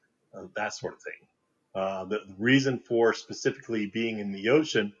 trucks, that sort of thing. The reason for specifically being in the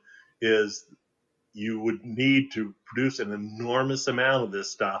ocean is you would need to produce an enormous amount of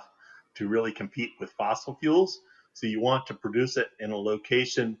this stuff to really compete with fossil fuels. So you want to produce it in a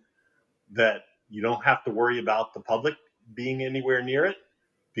location that you don't have to worry about the public being anywhere near it,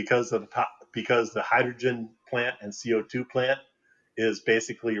 because the hydrogen plant and CO2 plant is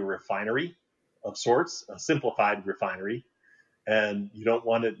basically a refinery of sorts, a simplified refinery, and you don't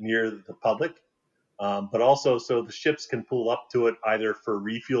want it near the public. But also so the ships can pull up to it either for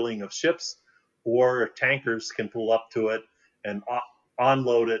refueling of ships, or tankers can pull up to it and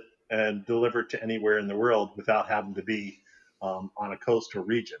unload it and deliver it to anywhere in the world without having to be on a coastal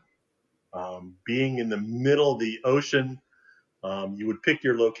region. Being in the middle of the ocean, you would pick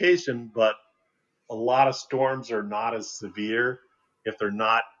your location, but a lot of storms are not as severe if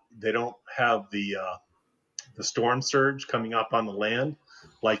they don't have the storm surge coming up on the land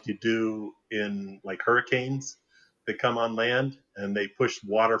like you do in like hurricanes that come on land and they push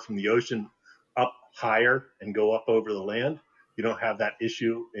water from the ocean up higher and go up over the land. You don't have that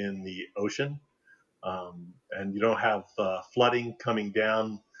issue in the ocean, and you don't have flooding coming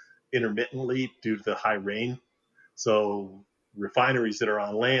down intermittently due to the high rain. So refineries that are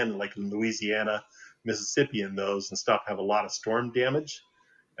on land, like in Louisiana, Mississippi, and those and stuff, have a lot of storm damage,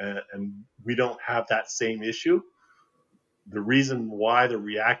 and we don't have that same issue. The reason why the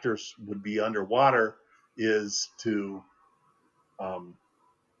reactors would be underwater is to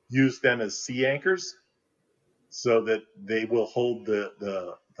use them as sea anchors, so that they will hold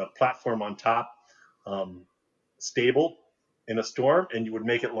the platform on top stable in a storm, and you would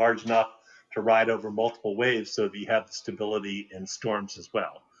make it large enough to ride over multiple waves so that you have the stability in storms as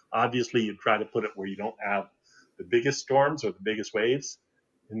well. Obviously, you try to put it where you don't have the biggest storms or the biggest waves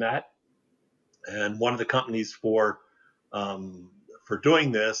in that. And one of the companies for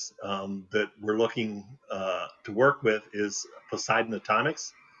doing this that we're looking to work with is Poseidon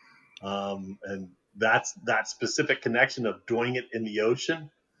Atomics, and that's that specific connection of doing it in the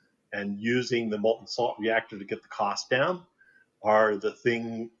ocean and using the molten salt reactor to get the cost down are the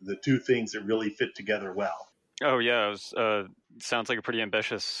two things that really fit together well. Oh yeah, sounds like a pretty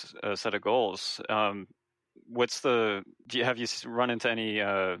ambitious set of goals. Have you run into any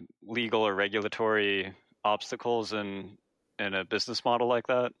legal or regulatory obstacles in in a business model like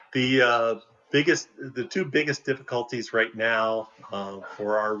that? The two biggest difficulties right now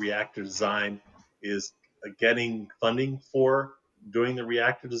for our reactor design is getting funding for doing the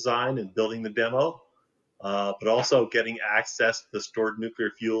reactor design and building the demo, but also getting access to the stored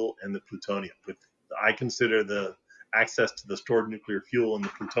nuclear fuel and the plutonium. I consider the access to the stored nuclear fuel and the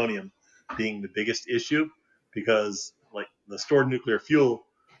plutonium being the biggest issue, because like the stored nuclear fuel,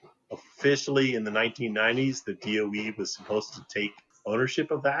 officially in the 1990s, the DOE was supposed to take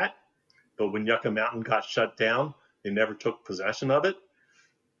ownership of that. But when Yucca Mountain got shut down, they never took possession of it.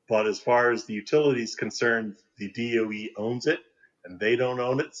 But as far as the utility is concerned, the DOE owns it, and they don't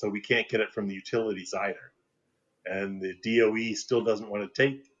own it, so we can't get it from the utilities either. And the DOE still doesn't want to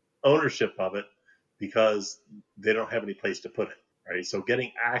take ownership of it because they don't have any place to put it. Right? So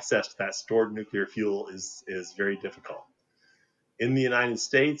getting access to that stored nuclear fuel is very difficult. In the United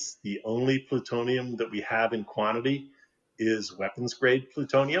States, the only plutonium that we have in quantity is weapons-grade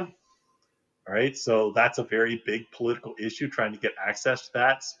plutonium. All right, so that's a very big political issue, trying to get access to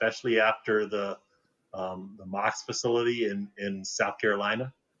that, especially after the MOX facility in South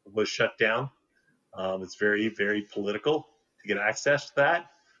Carolina was shut down. It's very, very political to get access to that.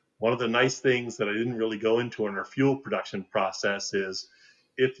 One of the nice things that I didn't really go into in our fuel production process is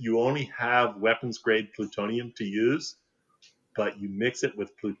if you only have weapons-grade plutonium to use, but you mix it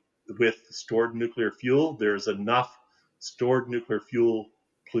with stored nuclear fuel, there's enough stored nuclear fuel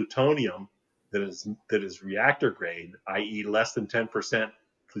plutonium that is reactor grade, i.e. less than 10%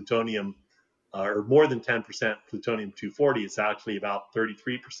 plutonium, or more than 10% plutonium-240. It's actually about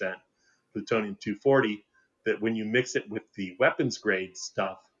 33% plutonium-240, that when you mix it with the weapons grade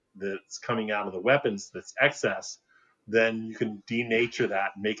stuff that's coming out of the weapons that's excess, then you can denature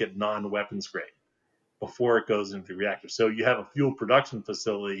that, make it non-weapons grade before it goes into the reactor. So you have a fuel production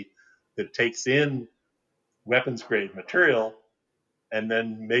facility that takes in weapons grade material and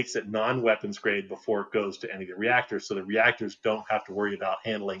then makes it non-weapons grade before it goes to any of the reactors. So the reactors don't have to worry about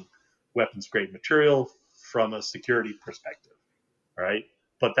handling weapons grade material from a security perspective, right?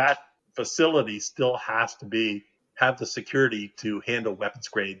 But that facility still has to have the security to handle weapons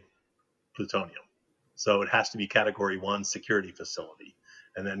grade plutonium. So it has to be category 1 security facility.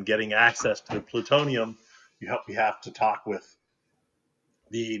 And then getting access to the plutonium, we have to talk with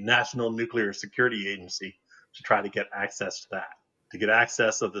the National Nuclear Security Agency to try to get access to that. To get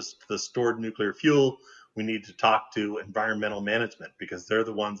access of the stored nuclear fuel, we need to talk to environmental management because they're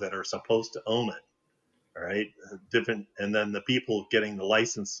the ones that are supposed to own it. All right, and then the people getting the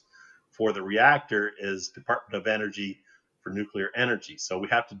license for the reactor is Department of Energy for Nuclear Energy. So we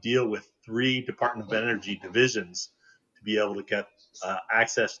have to deal with 3 Department of Energy divisions to be able to get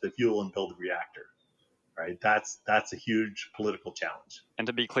access to the fuel and build the reactor. Right, that's a huge political challenge. And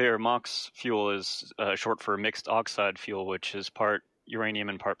to be clear, MOX fuel is short for mixed oxide fuel, which is part uranium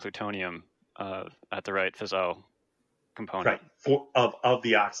and part plutonium at the right fissile component. Right, of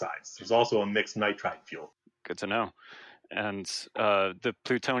the oxides. There's also a mixed nitride fuel. Good to know. And the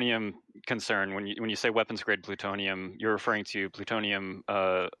plutonium concern, when you say weapons grade plutonium, you're referring to plutonium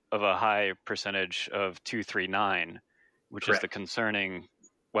of a high percentage of 239, which Correct. is the concerning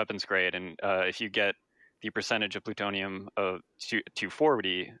weapons grade. And if you get the percentage of plutonium of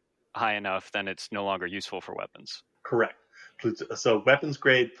 240 high enough, then it's no longer useful for weapons. Correct. So weapons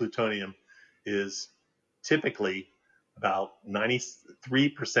grade plutonium is typically about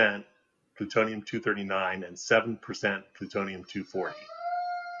 93% plutonium-239 and 7% plutonium-240. All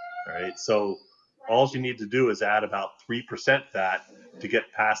right. So all you need to do is add about 3% to that to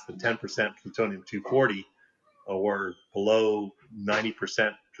get past the 10% plutonium-240 or below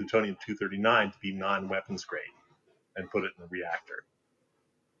 90% plutonium-239 to be non-weapons grade and put it in the reactor.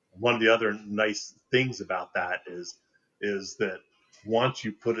 One of the other nice things about that is that once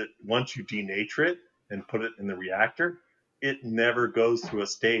you denature it and put it in the reactor, it never goes through a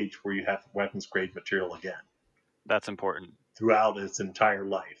stage where you have weapons grade material again. That's important. Throughout its entire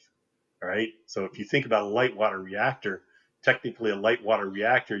life. All right. So if you think about a light water reactor, technically a light water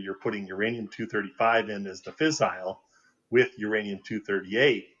reactor, you're putting uranium-235 in as the fissile with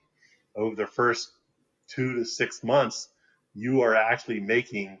uranium-238. Over the first 2 to 6 months, you are actually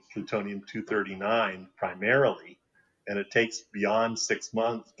making plutonium-239 primarily, and it takes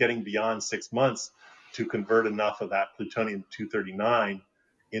getting beyond 6 months to convert enough of that plutonium-239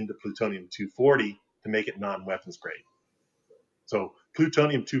 into plutonium-240 to make it non-weapons grade. So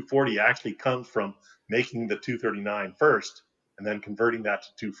plutonium-240 actually comes from making the 239 first and then converting that to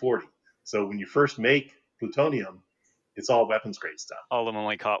 240. So when you first make plutonium, it's all weapons grade stuff. All of them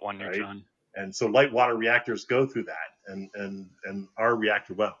only caught one neutron. Right? And so light water reactors go through that, and our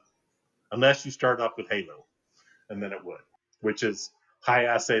reactor won't, unless you start up with HALEU, and then it would. which is high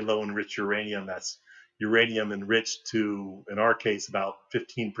assay, low enriched uranium. That's uranium enriched to, in our case, about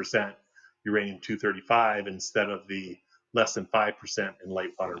 15% uranium-235 instead of the less than 5% in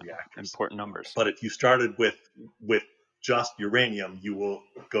light water reactors. Important numbers. But if you started with just uranium, you will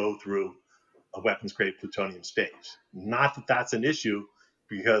go through a weapons-grade plutonium stage. Not that that's an issue,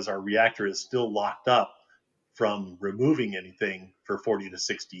 because our reactor is still locked up from removing anything for 40 to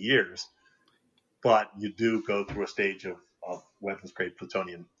 60 years, but you do go through a stage of weapons-grade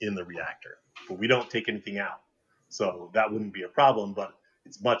plutonium in the reactor. But we don't take anything out. So that wouldn't be a problem, but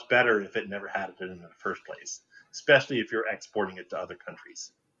it's much better if it never had it in the first place, especially if you're exporting it to other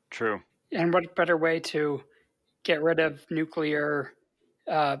countries. True. And what better way to get rid of nuclear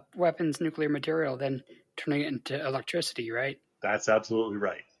weapons, nuclear material, than turning it into electricity, right? That's absolutely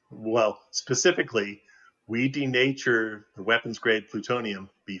right. Well, specifically, we denature the weapons-grade plutonium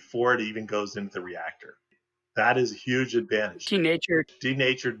before it even goes into the reactor. That is a huge advantage. Denatured.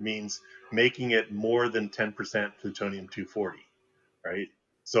 Denatured means making it more than 10% plutonium-240, right?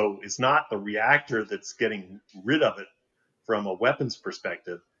 So it's not the reactor that's getting rid of it from a weapons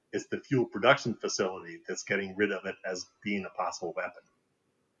perspective. It's the fuel production facility that's getting rid of it as being a possible weapon,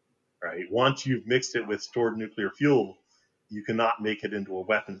 right? Once you've mixed it with stored nuclear fuel, you cannot make it into a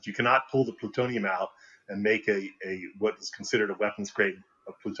weapon. You cannot pull the plutonium out and make a what is considered a weapons grade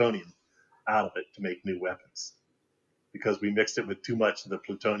of plutonium out of it to make new weapons, because we mixed it with too much of the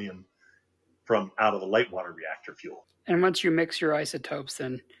plutonium from out of the light water reactor fuel. And once you mix your isotopes,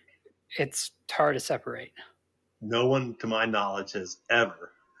 then it's hard to separate. No one, to my knowledge, has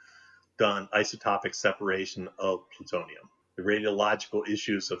ever done isotopic separation of plutonium. The radiological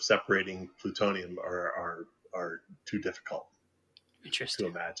issues of separating plutonium are too difficult to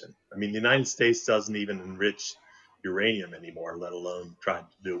imagine. I mean, the United States doesn't even enrich uranium anymore, let alone try to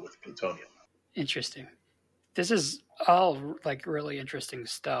do it with plutonium. Interesting. This is all like really interesting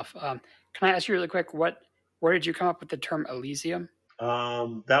stuff. Can I ask you really quick, where did you come up with the term Elysium?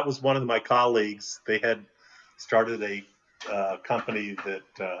 That was one of my colleagues. They had started a company that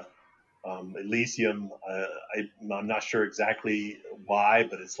Elysium. I'm not sure exactly why,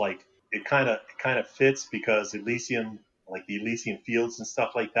 but it's like it kind of fits, because Elysium, like the Elysian fields and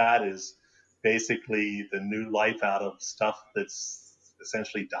stuff like that, is basically the new life out of stuff that's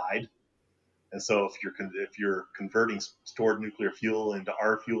essentially died. And so if you're converting stored nuclear fuel into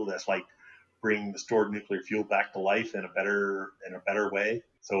our fuel, that's like bringing the stored nuclear fuel back to life in a better way.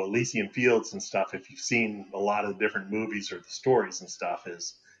 So Elysian fields and stuff, if you've seen a lot of the different movies or the stories and stuff,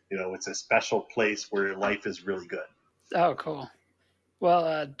 is, it's a special place where life is really good. Oh, cool.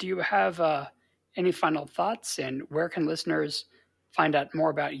 Well, do you have any final thoughts, and where can listeners find out more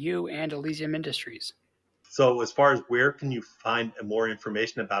about you and Elysium Industries? So as far as where can you find more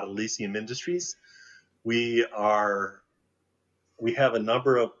information about Elysium Industries, we have a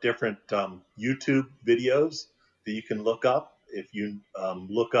number of different YouTube videos that you can look up. If you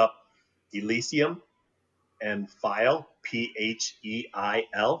look up Elysium and Pheil,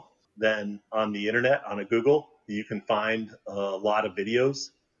 Pheil, then on the internet, on a Google, you can find a lot of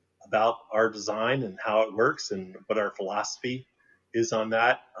videos about our design and how it works and what our philosophy is on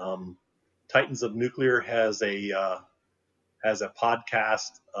that. Titans of Nuclear has a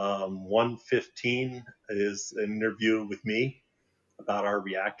podcast. 115 is an interview with me about our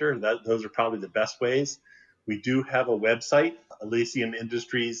reactor. Those are probably the best ways. We do have a website,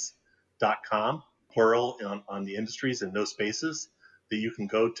 elysiumindustries.com, plural on the industries and no spaces, that you can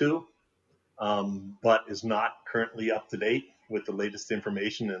go to, but is not currently up to date with the latest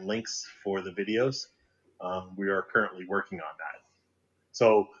information and links for the videos. We are currently working on that.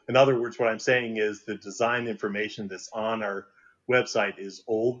 So in other words, what I'm saying is the design information that's on our website is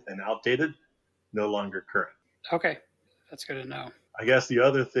old and outdated, no longer current. Okay, that's good to know. I guess the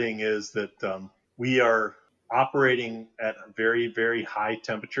other thing is that we are operating at very, very high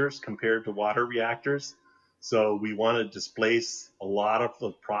temperatures compared to water reactors. So we want to displace a lot of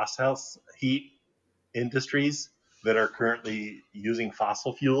the process heat industries that are currently using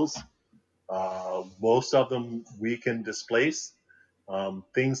fossil fuels. Most of them we can displace.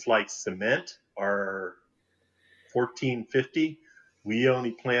 Things like cement are 1450. We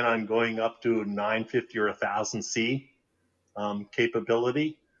only plan on going up to 950 or 1000 C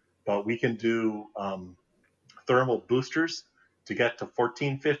capability, but we can do thermal boosters to get to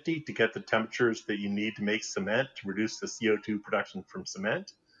 1450 to get the temperatures that you need to make cement, to reduce the CO2 production from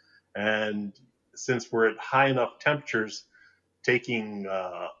cement. And since we're at high enough temperatures, taking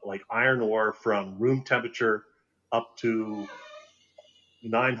like iron ore from room temperature up to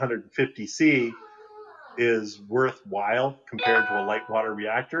 950 C is worthwhile compared to a light water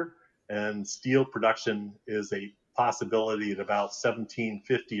reactor. And steel production is a possibility at about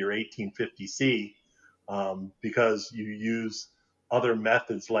 1750 or 1850 C, because you use other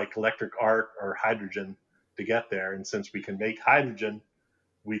methods like electric arc or hydrogen to get there. And since we can make hydrogen,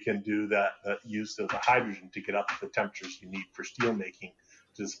 we can do that use of the hydrogen to get up to the temperatures you need for steel making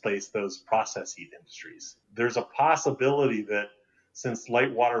to displace those process heat industries. There's a possibility that since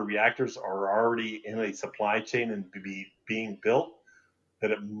light water reactors are already in a supply chain and being built,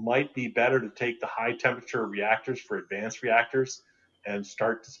 that it might be better to take the high temperature reactors for advanced reactors and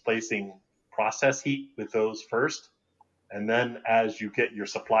start displacing process heat with those first. And then as you get your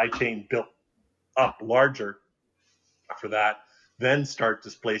supply chain built up larger for that, then start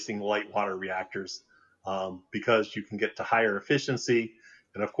displacing light water reactors, because you can get to higher efficiency.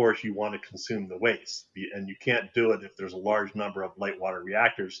 And of course, you want to consume the waste. And you can't do it if there's a large number of light water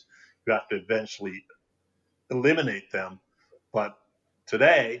reactors. You have to eventually eliminate them. But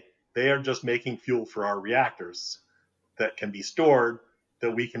today, they are just making fuel for our reactors that can be stored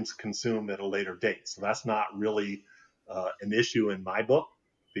that we can consume at a later date. So that's not really an issue in my book,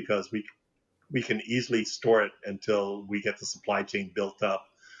 because we can easily store it until we get the supply chain built up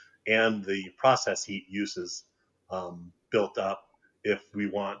and the process heat uses built up if we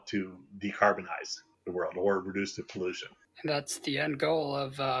want to decarbonize the world or reduce the pollution. And that's the end goal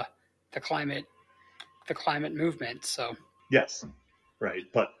of the climate movement. So yes, right.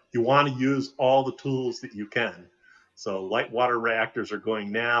 But you want to use all the tools that you can. So light water reactors are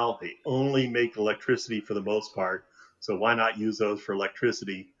going now. They only make electricity for the most part. So why not use those for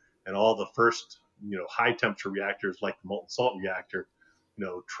electricity? And all the first, high temperature reactors like the molten salt reactor,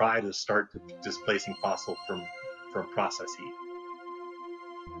 try to start displacing fossil from process heat.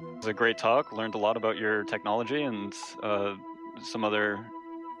 It was a great talk. Learned a lot about your technology and some other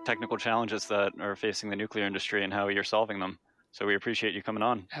technical challenges that are facing the nuclear industry and how you're solving them. So we appreciate you coming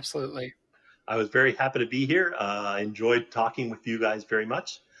on. Absolutely. I was very happy to be here. I enjoyed talking with you guys very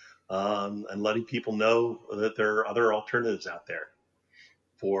much, and letting people know that there are other alternatives out there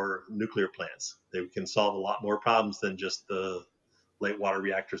for nuclear plants. They can solve a lot more problems than just the light water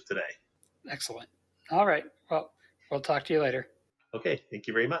reactors today. Excellent. All right. Well, we'll talk to you later. Okay. Thank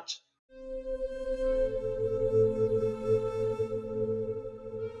you very much.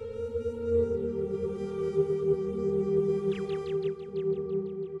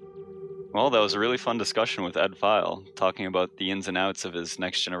 Well, that was a really fun discussion with Ed File, talking about the ins and outs of his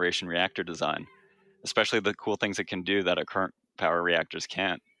next generation reactor design, especially the cool things it can do that our current power reactors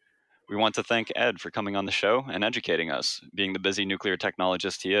can't. We want to thank Ed for coming on the show and educating us, being the busy nuclear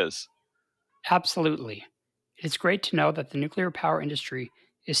technologist he is. Absolutely. It is great to know that the nuclear power industry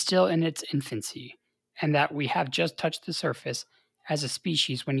is still in its infancy, and that we have just touched the surface as a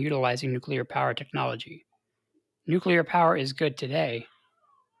species when utilizing nuclear power technology. Nuclear power is good today,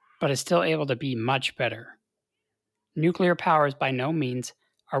 but is still able to be much better. Nuclear power is by no means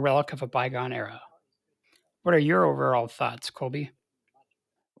a relic of a bygone era. What are your overall thoughts, Colby?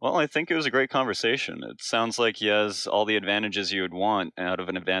 Well, I think it was a great conversation. It sounds like he has all the advantages you would want out of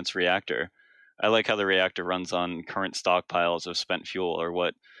an advanced reactor. I like how the reactor runs on current stockpiles of spent fuel, or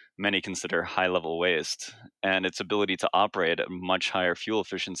what many consider high-level waste, and its ability to operate at much higher fuel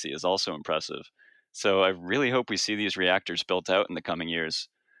efficiency is also impressive. So I really hope we see these reactors built out in the coming years.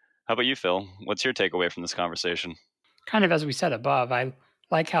 How about you, Phil? What's your takeaway from this conversation? Kind of as we said above, I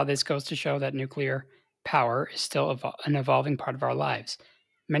like how this goes to show that nuclear power is still an evolving part of our lives.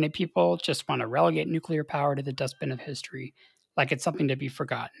 Many people just want to relegate nuclear power to the dustbin of history, like it's something to be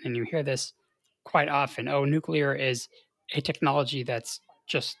forgotten. And you hear this quite often. Oh, nuclear is a technology that's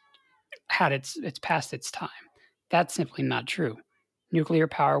just it's past its time. That's simply not true. Nuclear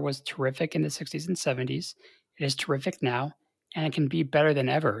power was terrific in the 60s and 70s. It is terrific now, and it can be better than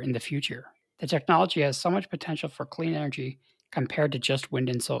ever in the future. The technology has so much potential for clean energy compared to just wind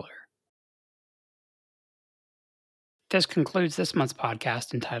and solar. This concludes this month's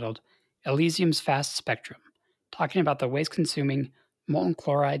podcast entitled Elysium's Fast Spectrum, talking about the waste-consuming molten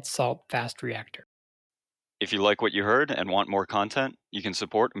chloride salt fast reactor. If you like what you heard and want more content, you can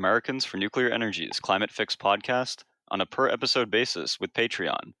support Americans for Nuclear Energy's Climate Fix podcast on a per-episode basis with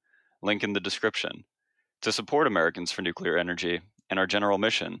Patreon, link in the description. To support Americans for Nuclear Energy and our general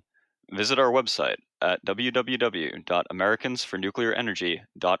mission, visit our website at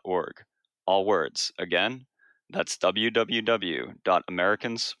www.americansfornuclearenergy.org. All words. Again, that's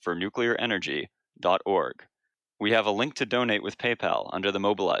www.americansfornuclearenergy.org. We have a link to donate with PayPal under the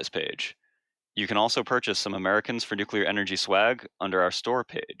Mobilize page. You can also purchase some Americans for Nuclear Energy swag under our store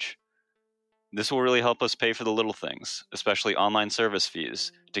page. This will really help us pay for the little things, especially online service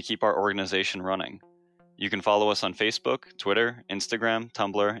fees, to keep our organization running. You can follow us on Facebook, Twitter, Instagram,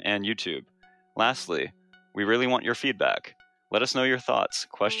 Tumblr, and YouTube. Lastly, We really want your feedback. Let us know your thoughts,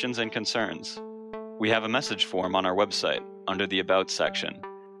 questions, and concerns. We have a message form on our website under the About section,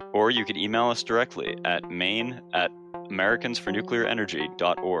 or you could email us directly at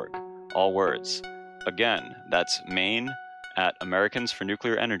main@americansfornuclearenergy.org, all words. Again, that's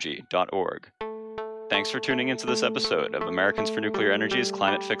main@americansfornuclearenergy.org. Thanks for tuning into this episode of Americans for Nuclear Energy's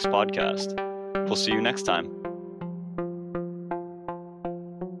Climate Fix podcast. We'll see you next time.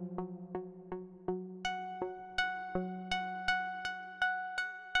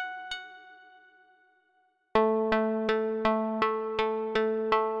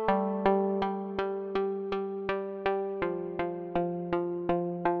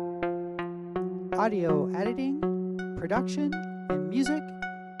 Audio editing, production, and music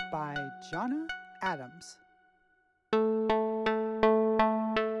by Jonna Adams.